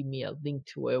actually give me a link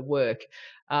to her work.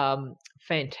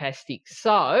 Fantastic.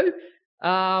 So,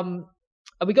 have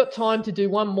we got time to do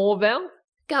one more, Val?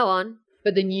 Go on.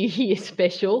 For the New Year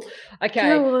special. Okay.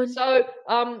 Go on.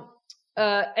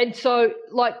 So,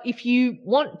 like, if you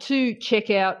want to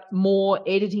check out more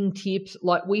editing tips,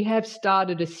 like we have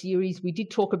started a series. We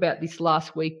did talk about this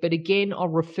last week, but again, I'll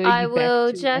refer you back to I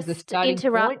will just as a starting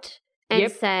interrupt point.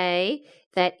 and say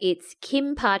that it's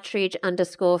Kim Partridge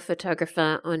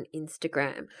 _photographer on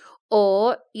Instagram,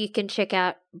 or you can check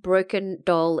out Broken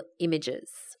Doll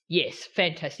Images. Yes,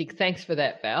 fantastic. Thanks for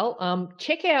that, Val.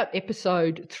 Check out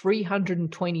episode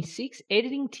 326,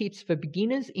 Editing Tips for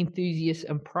Beginners, Enthusiasts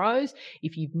and Pros.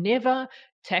 If you've never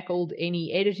tackled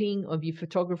any editing of your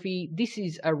photography, this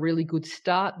is a really good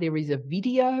start. There is a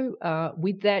video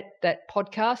with that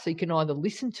podcast, so you can either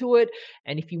listen to it,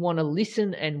 and if you want to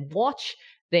listen and watch,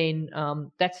 then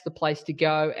that's the place to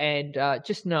go. And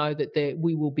just know that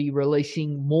we will be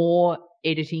releasing more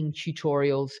editing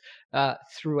tutorials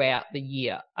throughout the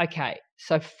year. Okay,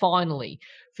 so finally,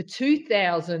 for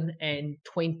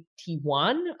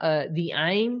 2021, the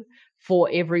aim for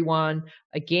everyone,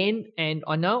 again, and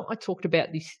I know I talked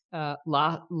about this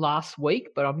last week,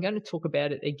 but I'm going to talk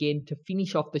about it again to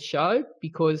finish off the show,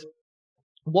 because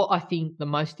what I think the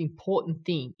most important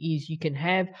thing is you can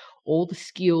have all the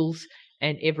skills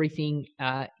and everything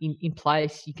in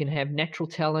place. You can have natural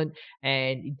talent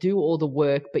and do all the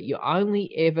work, but you're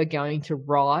only ever going to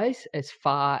rise as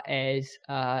far as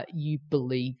you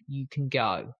believe you can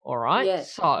go. All right. Yeah,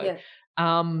 so,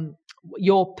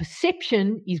 your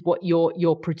perception is what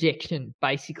your projection,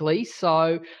 basically.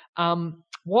 So,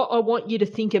 what I want you to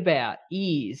think about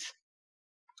is,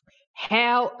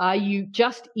 how are you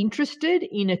just interested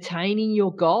in attaining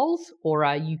your goals, or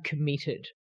are you committed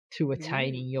to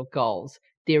attaining your goals?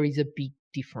 There is a big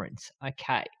difference.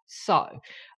 Okay. So,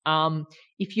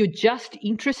 if you're just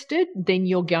interested, then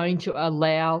you're going to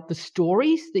allow the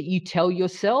stories that you tell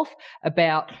yourself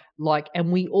about,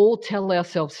 and we all tell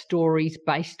ourselves stories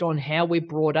based on how we're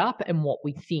brought up and what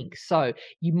we think. So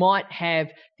you might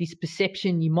have this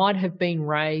perception, you might have been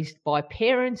raised by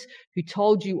parents who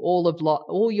told you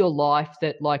all your life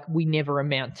that we never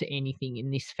amount to anything in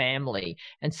this family,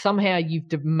 and somehow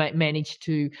you've managed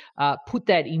to put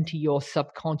that into your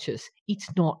subconscious. It's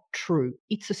not true.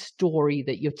 It's a story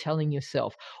that you're telling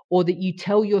yourself, or that you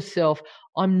tell yourself,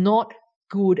 I'm not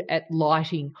good at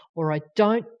lighting, or I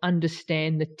don't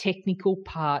understand the technical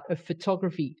part of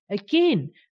photography. Again,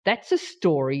 that's a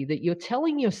story that you're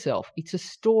telling yourself. It's a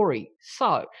story.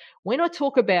 So when I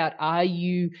talk about, are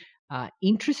you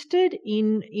interested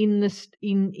in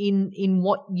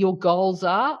what your goals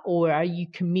are, or are you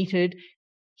committed?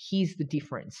 Here's the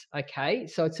difference. Okay,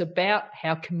 so it's about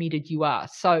how committed you are.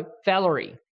 So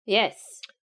Valerie. Yes.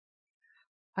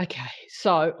 Okay,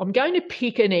 so I'm going to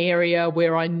pick an area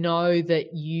where I know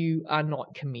that you are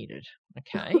not committed.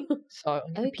 Okay, so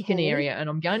I'm going to pick an area, and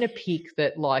I'm going to pick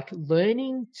that,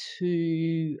 learning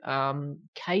to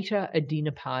cater a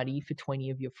dinner party for 20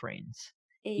 of your friends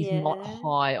is not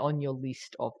high on your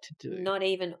list of to do. Not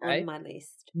even on my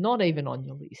list. Not even on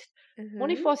your list.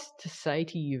 What if I was to say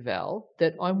to you, Val,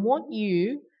 that I want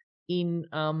you in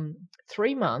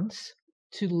 3 months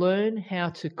to learn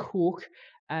how to cook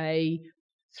a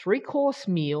 3-course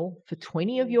meal for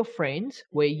 20 of your friends,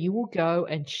 where you will go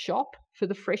and shop for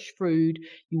the fresh food.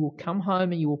 You will come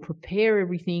home and you will prepare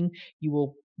everything. You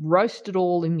will roast it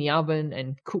all in the oven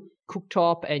and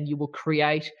cooktop, and you will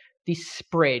create this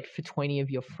spread for 20 of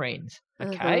your friends.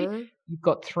 Okay. You've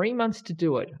got 3 months to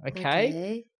do it.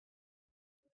 Okay.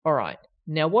 All right.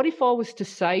 Now, what if I was to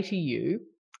say to you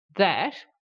that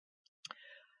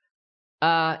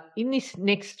in this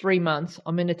next 3 months,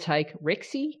 I'm going to take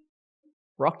Rexy,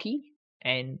 Rocky,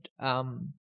 and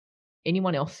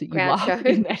anyone else that you love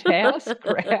in that house,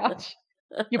 Grouch,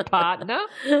 your partner,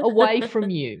 away from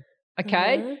you,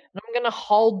 okay? And I'm going to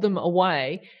hold them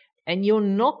away, and you're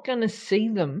not going to see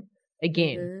them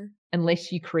again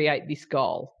unless you create this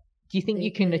goal. Do you think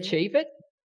you can achieve it?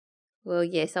 Well,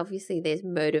 yes, obviously there's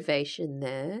motivation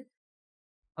there.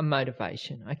 A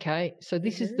motivation, okay? So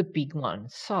this is the big one.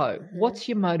 So what's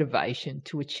your motivation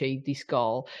to achieve this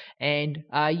goal? And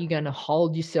are you going to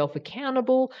hold yourself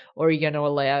accountable, or are you going to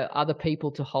allow other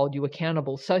people to hold you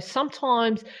accountable? So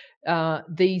sometimes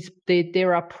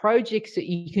there are projects that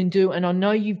you can do, and I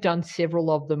know you've done several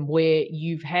of them where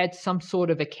you've had some sort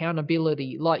of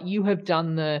accountability, like you have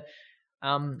done the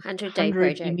 100-day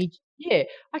project. Yeah,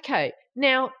 okay.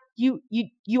 Now, you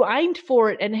aimed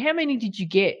for it, and how many did you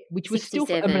get? Which was still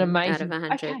an amazing. Out of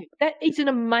 100. Okay, that is an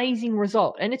amazing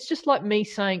result, and it's just like me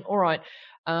saying, "All right,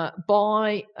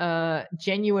 by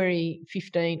January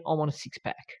 15, I want a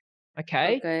 6-pack."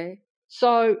 Okay.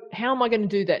 So how am I going to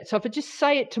do that? So if I just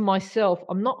say it to myself,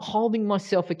 I'm not holding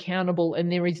myself accountable,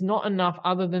 and there is not enough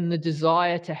other than the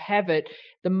desire to have it.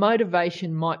 The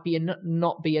motivation might be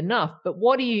not be enough. But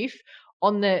what if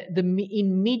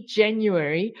in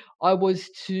mid-January, I was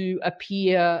to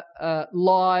appear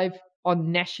live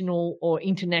on national or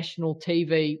international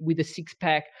TV with a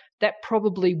 6-pack? That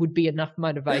probably would be enough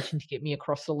motivation to get me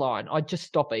across the line. I'd just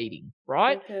stop eating,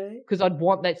 right? Because I'd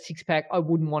want that six-pack. I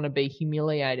wouldn't want to be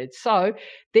humiliated. So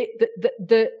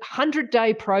the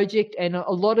 100-day project, and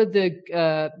a lot of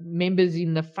the members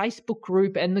in the Facebook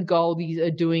group and the Goldies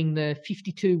are doing the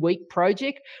 52-week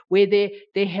project, where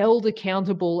they're held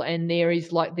accountable, and there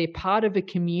is like they're part of a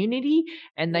community,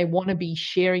 and they want to be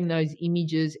sharing those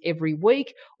images every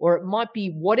week, or it might be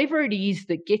whatever it is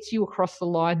that gets you across the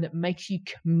line, that makes you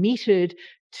committed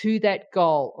to that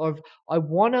goal of, I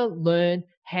want to learn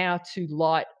how to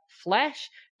light flash.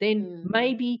 Then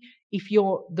maybe if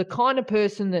you're the kind of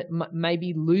person that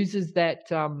maybe loses that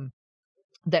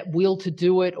will to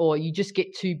do it, or you just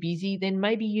get too busy, then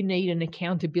maybe you need an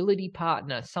accountability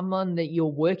partner, someone that you're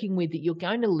working with that you're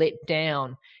going to let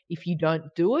down if you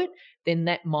don't do it, then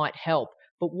that might help.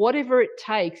 But whatever it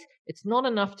takes, it's not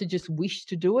enough to just wish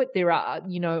to do it. There are,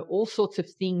 all sorts of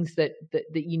things that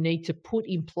you need to put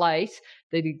in place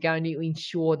that are going to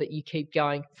ensure that you keep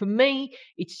going. For me,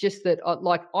 it's just that,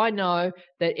 I know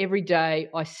that every day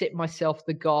I set myself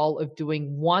the goal of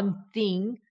doing one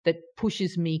thing that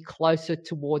pushes me closer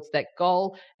towards that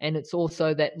goal. And it's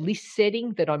also that list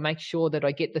setting, that I make sure that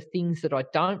I get the things that I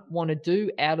don't want to do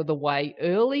out of the way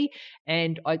early.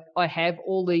 And I have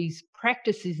all these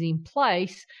practices in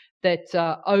place that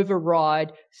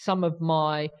override some of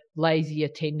my lazier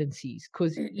tendencies.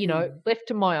 Because, left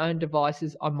to my own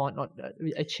devices, I might not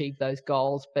achieve those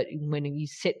goals. But when you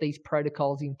set these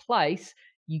protocols in place,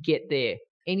 you get there.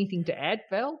 Anything to add,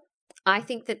 Val? I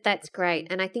think that's great.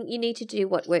 And I think you need to do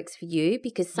what works for you,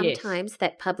 because sometimes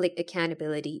that public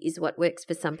accountability is what works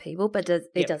for some people, but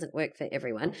it doesn't work for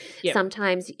everyone. Yep.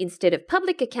 Sometimes instead of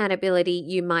public accountability,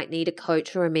 you might need a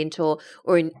coach or a mentor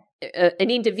or an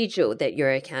individual that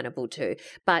you're accountable to.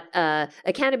 But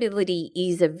accountability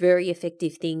is a very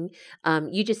effective thing.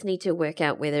 You just need to work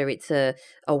out whether it's a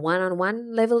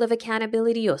one-on-one level of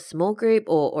accountability, or small group,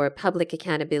 or a public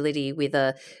accountability with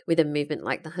a movement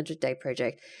like the 100-day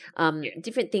project.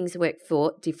 Different things work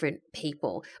for different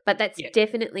people. But that's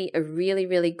definitely a really,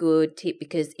 really good tip,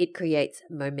 because it creates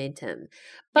momentum.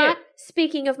 But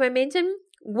speaking of momentum,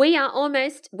 we are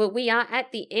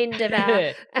at the end of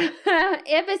our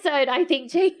episode, I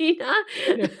think, Gina.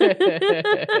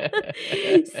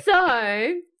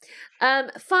 So,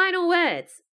 final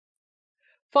words.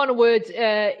 Final words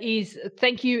is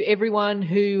thank you, everyone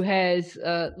who has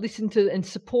listened to and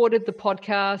supported the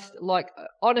podcast.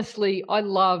 Honestly, I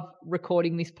love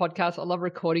recording this podcast. I love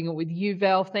recording it with you,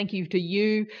 Val. Thank you to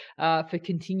you for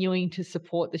continuing to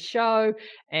support the show.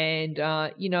 And,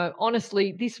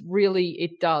 honestly, this really,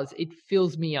 it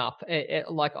fills me up.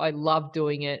 I love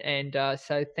doing it. And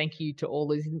so thank you to all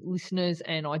these listeners.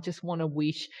 And I just want to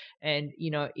wish, and,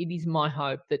 it is my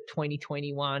hope that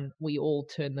 2021, we all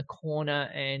turn the corner,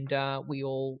 and we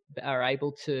all are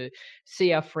able to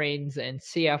see our friends and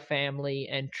see our family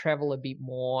and travel a bit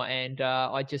more. And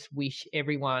I just wish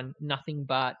everyone nothing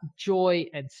but joy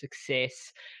and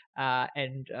success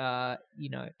and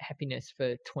happiness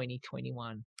for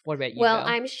 2021. What about you, Well, Val?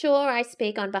 I'm sure I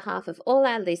speak on behalf of all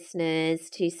our listeners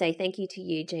to say thank you to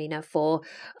you, Gina, for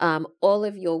all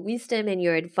of your wisdom and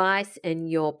your advice and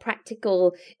your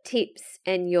practical tips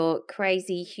and your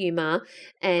crazy humor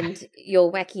and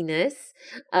your wackiness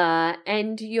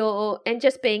and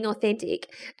just being authentic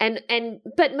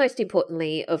but most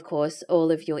importantly, of course,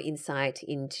 all of your insight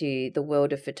into the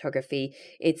world of photography.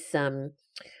 It's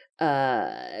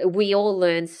we all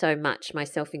learn so much,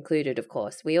 myself included, of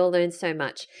course. We all learn so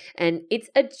much, and it's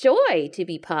a joy to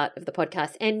be part of the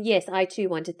podcast. And yes, I too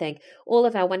want to thank all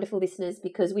of our wonderful listeners,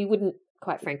 because we wouldn't,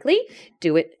 quite frankly,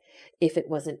 do it if it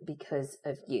wasn't because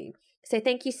of you. So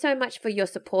thank you so much for your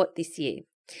support this year.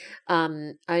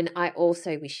 And I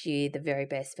also wish you the very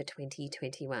best for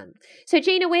 2021. So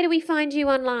Gina, where do we find you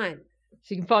online?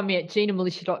 So you can find me at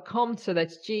GinaMilicia.com. So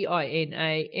that's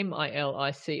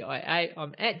GinaMilicia.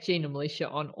 I'm at Gina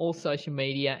Milicia on all social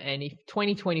media. And if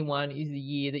 2021 is the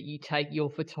year that you take your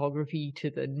photography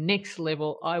to the next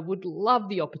level, I would love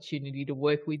the opportunity to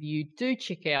work with you. Do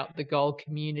check out the Gold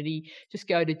community. Just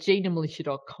go to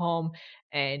GinaMilicia.com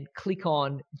and click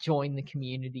on Join the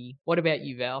Community. What about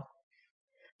you, Val?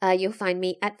 You'll find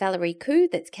me at Valerie Khoo,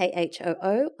 that's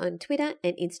KHOO, on Twitter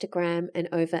and Instagram, and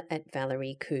over at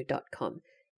valeriekhoo.com.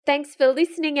 Thanks for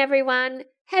listening, everyone.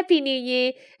 Happy New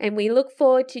Year, and we look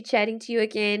forward to chatting to you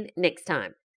again next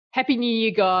time. Happy New Year,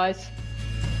 guys.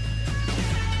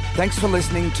 Thanks for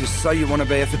listening to So You Want to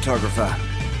Be a Photographer.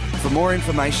 For more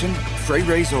information, free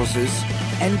resources,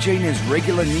 and Gina's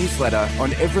regular newsletter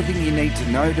on everything you need to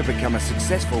know to become a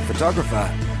successful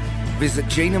photographer, visit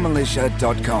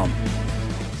GinaMilicia.com.